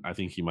 and I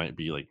think he might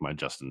be like my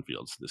Justin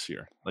Fields this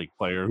year, like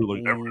player who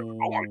like, oh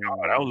my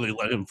god, how did they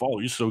let him fall?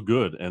 He's so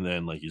good, and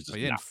then like he's just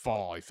he didn't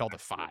fall. He fell to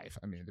 5.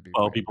 I mean, to be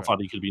people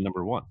thought he could be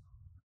number 1.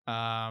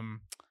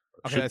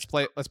 Okay, let's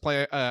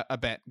play a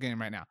bet game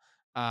right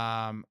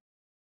now.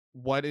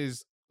 What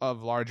is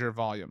of larger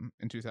volume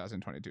in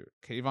 2022?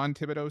 Kayvon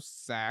Thibodeau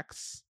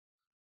sacks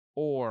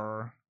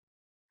or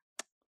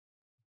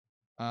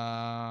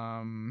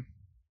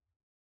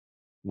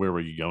where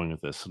were you going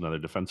with this? Another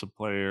defensive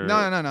player? No.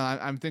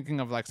 I'm thinking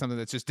of like something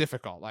that's just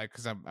difficult, like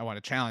because I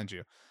want to challenge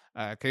you.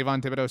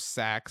 Kayvon Thibodeau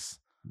sacks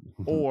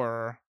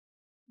or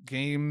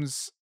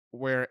games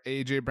where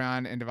AJ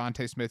Brown and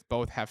Devontae Smith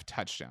both have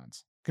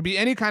touchdowns. Could be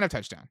any kind of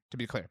touchdown, to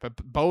be clear, but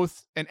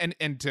both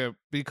and to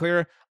be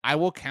clear, I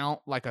will count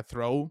like a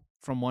throw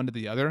from one to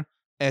the other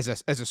as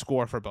a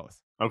score for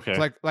both. Okay.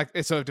 So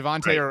so if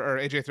Devontae or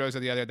AJ throws to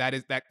the other, that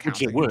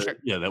counts. Which it would.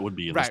 Yeah, that would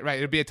be right.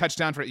 It'd be a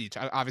touchdown for each.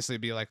 Obviously,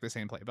 it'd be like the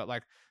same play, but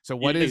like so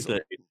what is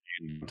the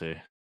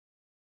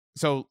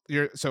so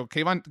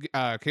Kayvon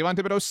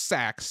Thibodeau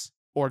sacks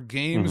or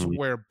games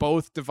where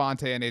both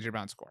Devontae and AJ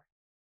Brown score.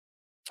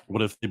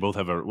 What if they both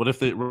have what if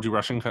they do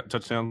rushing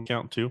touchdown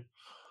count too?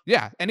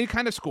 Yeah, any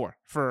kind of score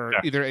for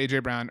either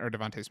AJ Brown or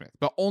Devontae Smith,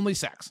 but only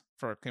sacks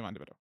for Kayvon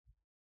Thibodeau.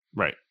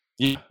 Right.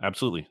 Yeah,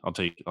 absolutely. I'll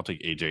take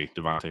AJ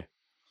Devontae.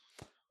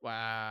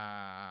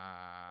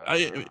 Wow.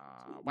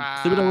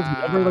 Thibodeau was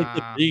never like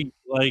the big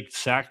like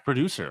sack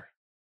producer.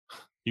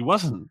 He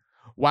wasn't.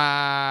 Wow.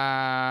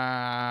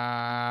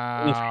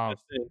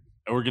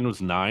 Oregon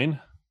was 9.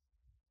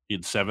 He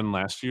had 7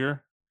 last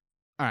year.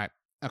 All right.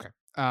 Okay.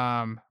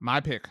 My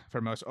pick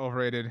for most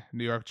overrated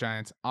New York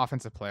Giants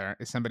offensive player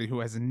is somebody who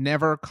has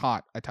never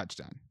caught a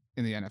touchdown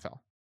in the NFL,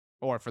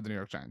 or for the New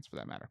York Giants for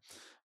that matter.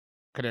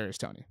 Kadarius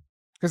Toney,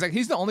 because like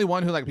he's the only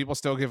one who like people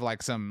still give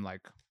like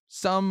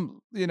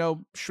some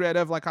shred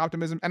of like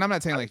optimism. And I'm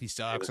not saying like he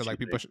sucks or like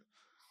people should.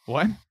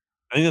 What?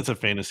 I think that's a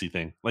fantasy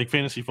thing, like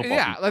fantasy football.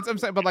 Yeah, that's what I'm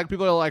saying. But like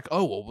people are like,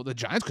 oh, well, the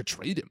Giants could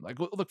trade him. Like,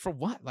 look for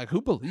what? Like,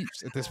 who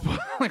believes at this point?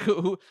 Like,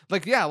 who?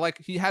 Like, yeah, like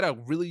he had a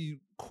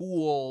really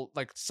cool,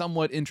 like,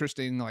 somewhat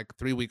interesting, like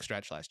 3-week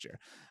stretch last year.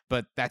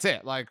 But that's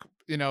it. Like,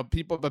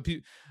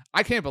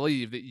 I can't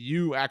believe that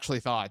you actually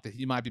thought that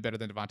he might be better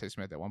than Devontae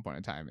Smith at one point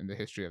in time in the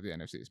history of the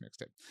NFC's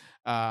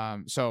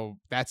mixtape. So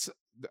that's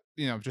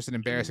just an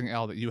embarrassing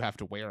L that you have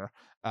to wear.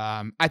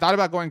 I thought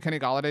about going Kenny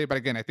Golladay, but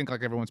again, I think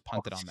like everyone's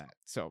punted on that.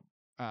 So.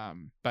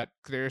 But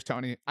Kadarius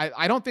Toney,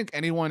 I don't think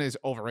anyone is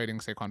overrating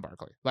Saquon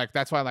Barkley. Like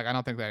that's why like I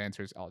don't think that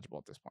answer is eligible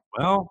at this point.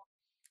 Well,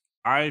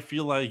 I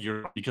feel like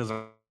because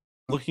I'm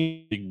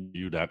looking at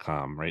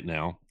BigView.com right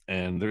now,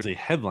 and there's a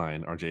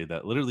headline, RJ,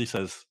 that literally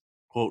says,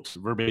 quote,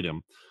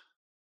 verbatim,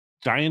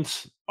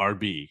 Giants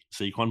RB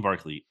Saquon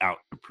Barkley out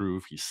to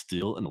prove he's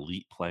still an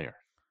elite player.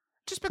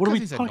 Just because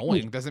he's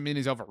annoying doesn't mean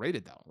he's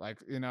overrated though. Like,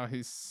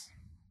 he's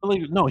But,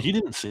 like, no, he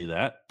didn't say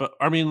that. But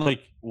I mean,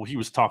 like, well, he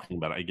was talking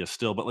about it, I guess,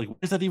 still. But like, why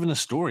is that even a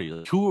story?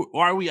 Like,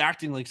 why are we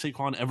acting like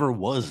Saquon ever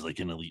was like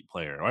an elite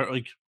player?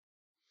 Like,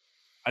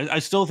 I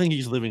still think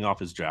he's living off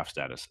his draft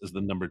status as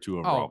the number 2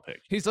 overall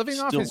pick. He's living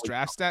off Still his living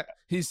draft off stat.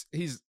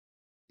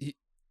 He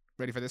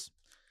ready for this?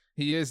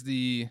 He is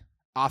the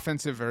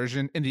offensive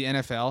version in the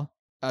NFL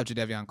of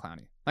Jadeveon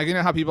Clowney. Like, you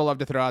know how people love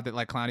to throw out that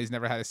like Clowney's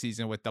never had a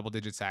season with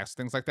double-digit sacks,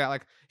 things like that.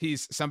 Like,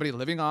 he's somebody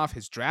living off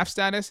his draft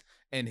status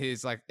and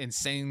his like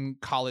insane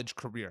college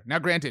career. Now,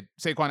 granted,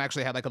 Saquon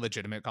actually had like a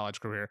legitimate college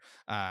career.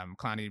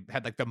 Clowney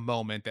had like the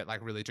moment that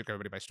like really took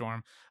everybody by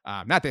storm.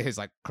 Not that his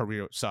like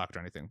career sucked or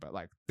anything, but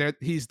like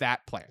he's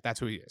that player.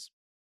 That's who he is.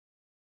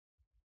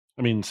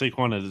 I mean,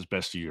 Saquon had his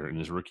best year in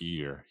his rookie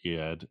year. He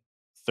had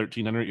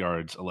 1,300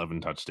 yards,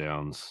 11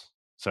 touchdowns,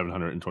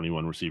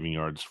 721 receiving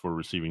yards, 4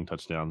 receiving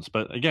touchdowns.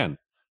 But again,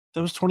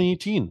 that was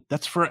 2018.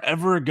 That's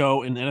forever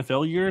ago in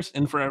NFL years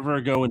and forever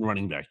ago in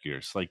running back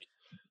years. Like,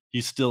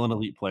 he's still an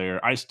elite player.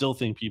 I still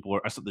think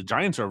the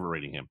Giants are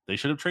overrating him. They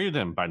should have traded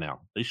him by now.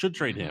 They should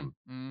trade him.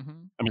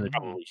 I mean, they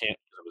probably can't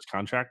because of his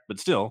contract, but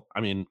still, I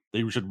mean,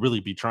 they should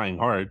really be trying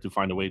hard to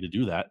find a way to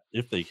do that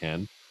if they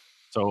can.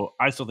 So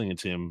I still think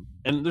it's him.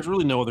 And there's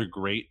really no other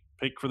great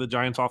pick for the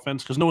Giants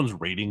offense because no one's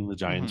rating the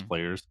Giants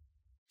players.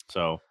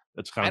 So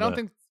it's kind of. I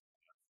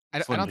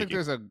don't think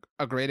there's a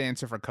great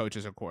answer for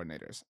coaches or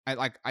coordinators.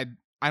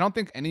 I don't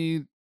think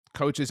any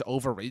coach is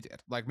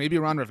overrated. Like, maybe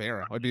Ron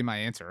Rivera would be my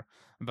answer,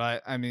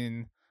 but I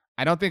mean,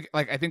 I don't think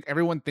I think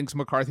everyone thinks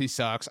McCarthy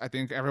sucks. I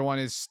think everyone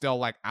is still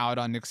like out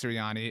on Nick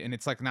Sirianni, and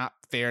it's like not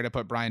fair to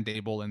put Brian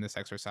Daboll in this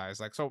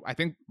exercise. Like, so I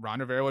think Ron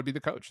Rivera would be the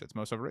coach that's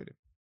most overrated.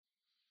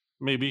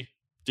 Maybe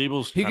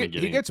Daboll's he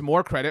gets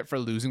more credit for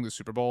losing the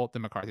Super Bowl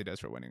than McCarthy does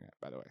for winning it,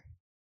 by the way.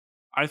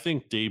 I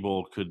think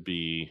Daboll could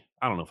be.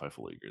 I don't know if I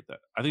fully agree with that.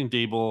 I think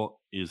Daboll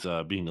is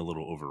being a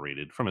little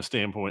overrated from a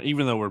standpoint,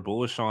 even though we're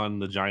bullish on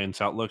the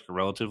Giants' outlook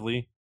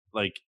relatively.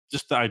 Like,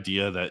 just the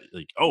idea that,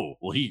 like, oh,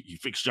 well, he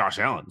fixed Josh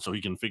Allen, so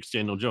he can fix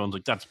Daniel Jones.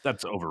 Like,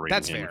 that's overrated.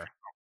 That's fair.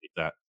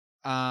 That.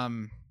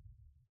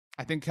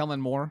 I think Kellen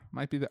Moore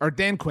might be or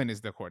Dan Quinn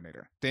is the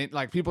coordinator.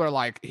 Like, people are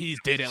like, he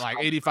did it like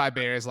 85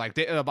 Bears, like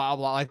blah, blah,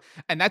 blah. Like,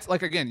 and that's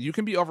like, again, you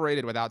can be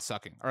overrated without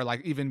sucking or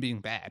like even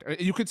being bad. Or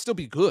you could still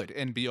be good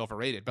and be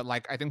overrated. But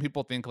like, I think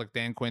people think like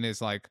Dan Quinn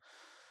is like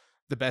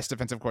the best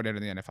defensive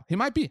coordinator in the NFL. He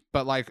might be,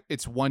 but like,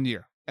 it's 1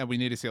 year and we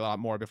need to see a lot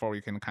more before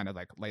we can kind of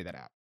like lay that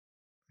out.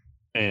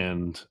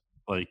 And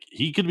like,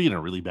 he could be in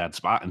a really bad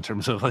spot in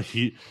terms of like,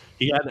 he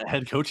had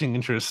head coaching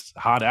interest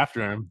hot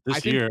after him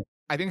this year.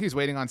 I think he's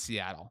waiting on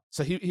Seattle,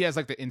 so he has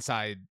like the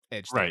inside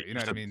edge, right? You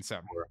know what I mean? So,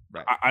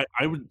 right.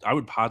 I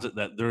would posit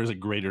that there is a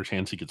greater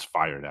chance he gets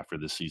fired after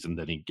this season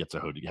than he gets a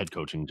head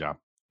coaching job.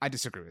 I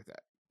disagree with that,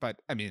 but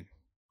I mean,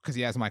 because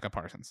he has Micah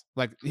Parsons,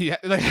 like you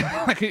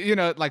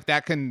know, like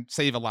that can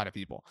save a lot of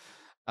people.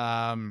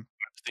 I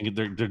think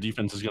their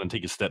defense is going to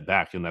take a step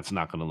back, and that's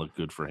not going to look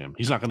good for him.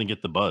 He's not going to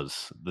get the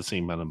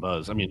same amount of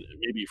buzz. I mean,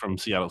 maybe from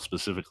Seattle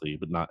specifically,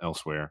 but not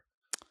elsewhere.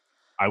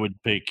 I would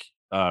pick.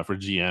 For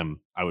GM,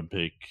 I would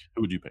pick.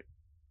 Who would you pick?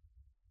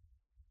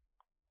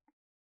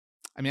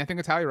 I mean, I think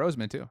it's Howie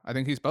Roseman too. I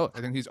think he's both. I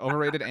think he's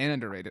overrated and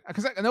underrated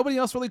because nobody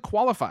else really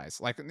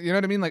qualifies. Like, you know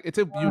what I mean? Like, it's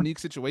a unique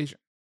situation.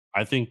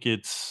 I think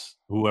it's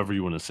whoever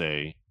you want to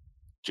say,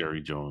 Jerry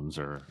Jones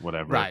or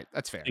whatever. Right,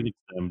 that's fair. I think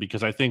it's them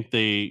because I think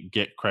they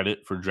get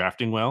credit for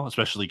drafting well,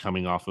 especially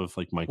coming off of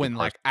like Micah. When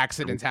like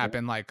accidents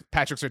happen, like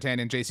Patrick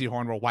Surtain and J.C.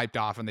 Horn were wiped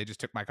off, and they just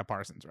took Micah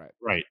Parsons, right?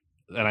 Right.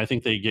 And I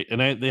think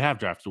they have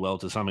drafted well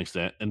to some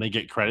extent, and they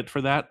get credit for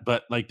that.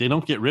 But like, they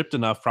don't get ripped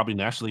enough, probably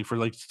nationally, for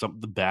like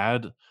some of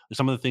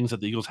the things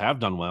that the Eagles have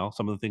done well,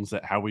 some of the things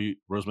that Howie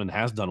Roseman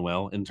has done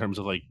well in terms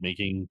of like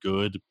making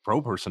good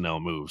pro personnel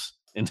moves.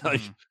 And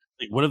like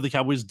what have the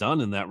Cowboys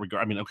done in that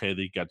regard? I mean, okay,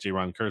 they got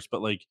Jaron Kearse,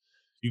 but like,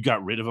 you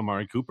got rid of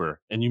Amari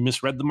Cooper, and you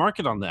misread the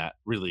market on that.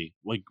 Really,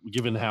 like,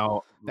 given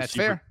how that's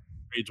fair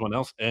trades one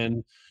else,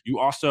 and you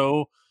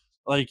also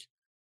like.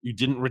 You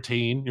didn't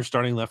retain your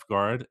starting left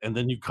guard, and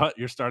then you cut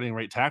your starting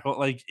right tackle.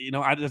 Like, you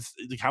know,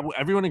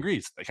 everyone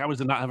agrees the Cowboys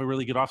did not have a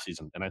really good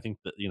offseason. And I think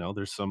that, you know,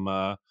 there's some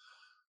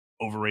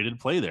overrated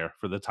play there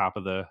for the top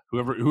of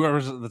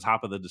whoever's at the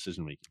top of the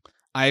decision making.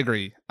 I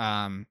agree.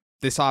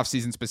 This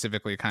offseason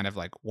specifically kind of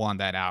like won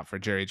that out for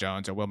Jerry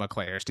Jones or Will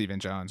McClay or Stephen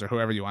Jones or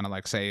whoever you want to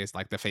like say is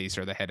like the face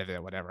or the head of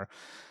it, whatever.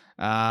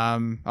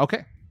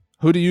 Okay.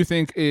 Who do you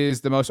think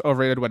is the most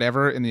overrated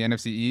whatever in the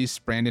NFC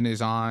East? Brandon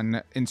is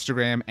on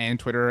Instagram and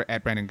Twitter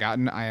at Brandon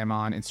Gotten. I am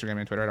on Instagram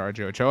and Twitter at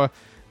RJ Ochoa.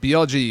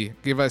 BLG,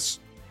 give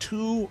us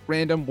 2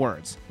 random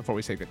words before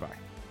we say goodbye.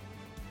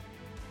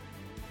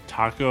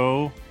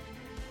 Taco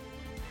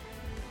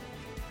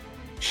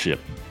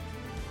chip.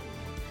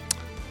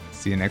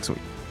 See you next week.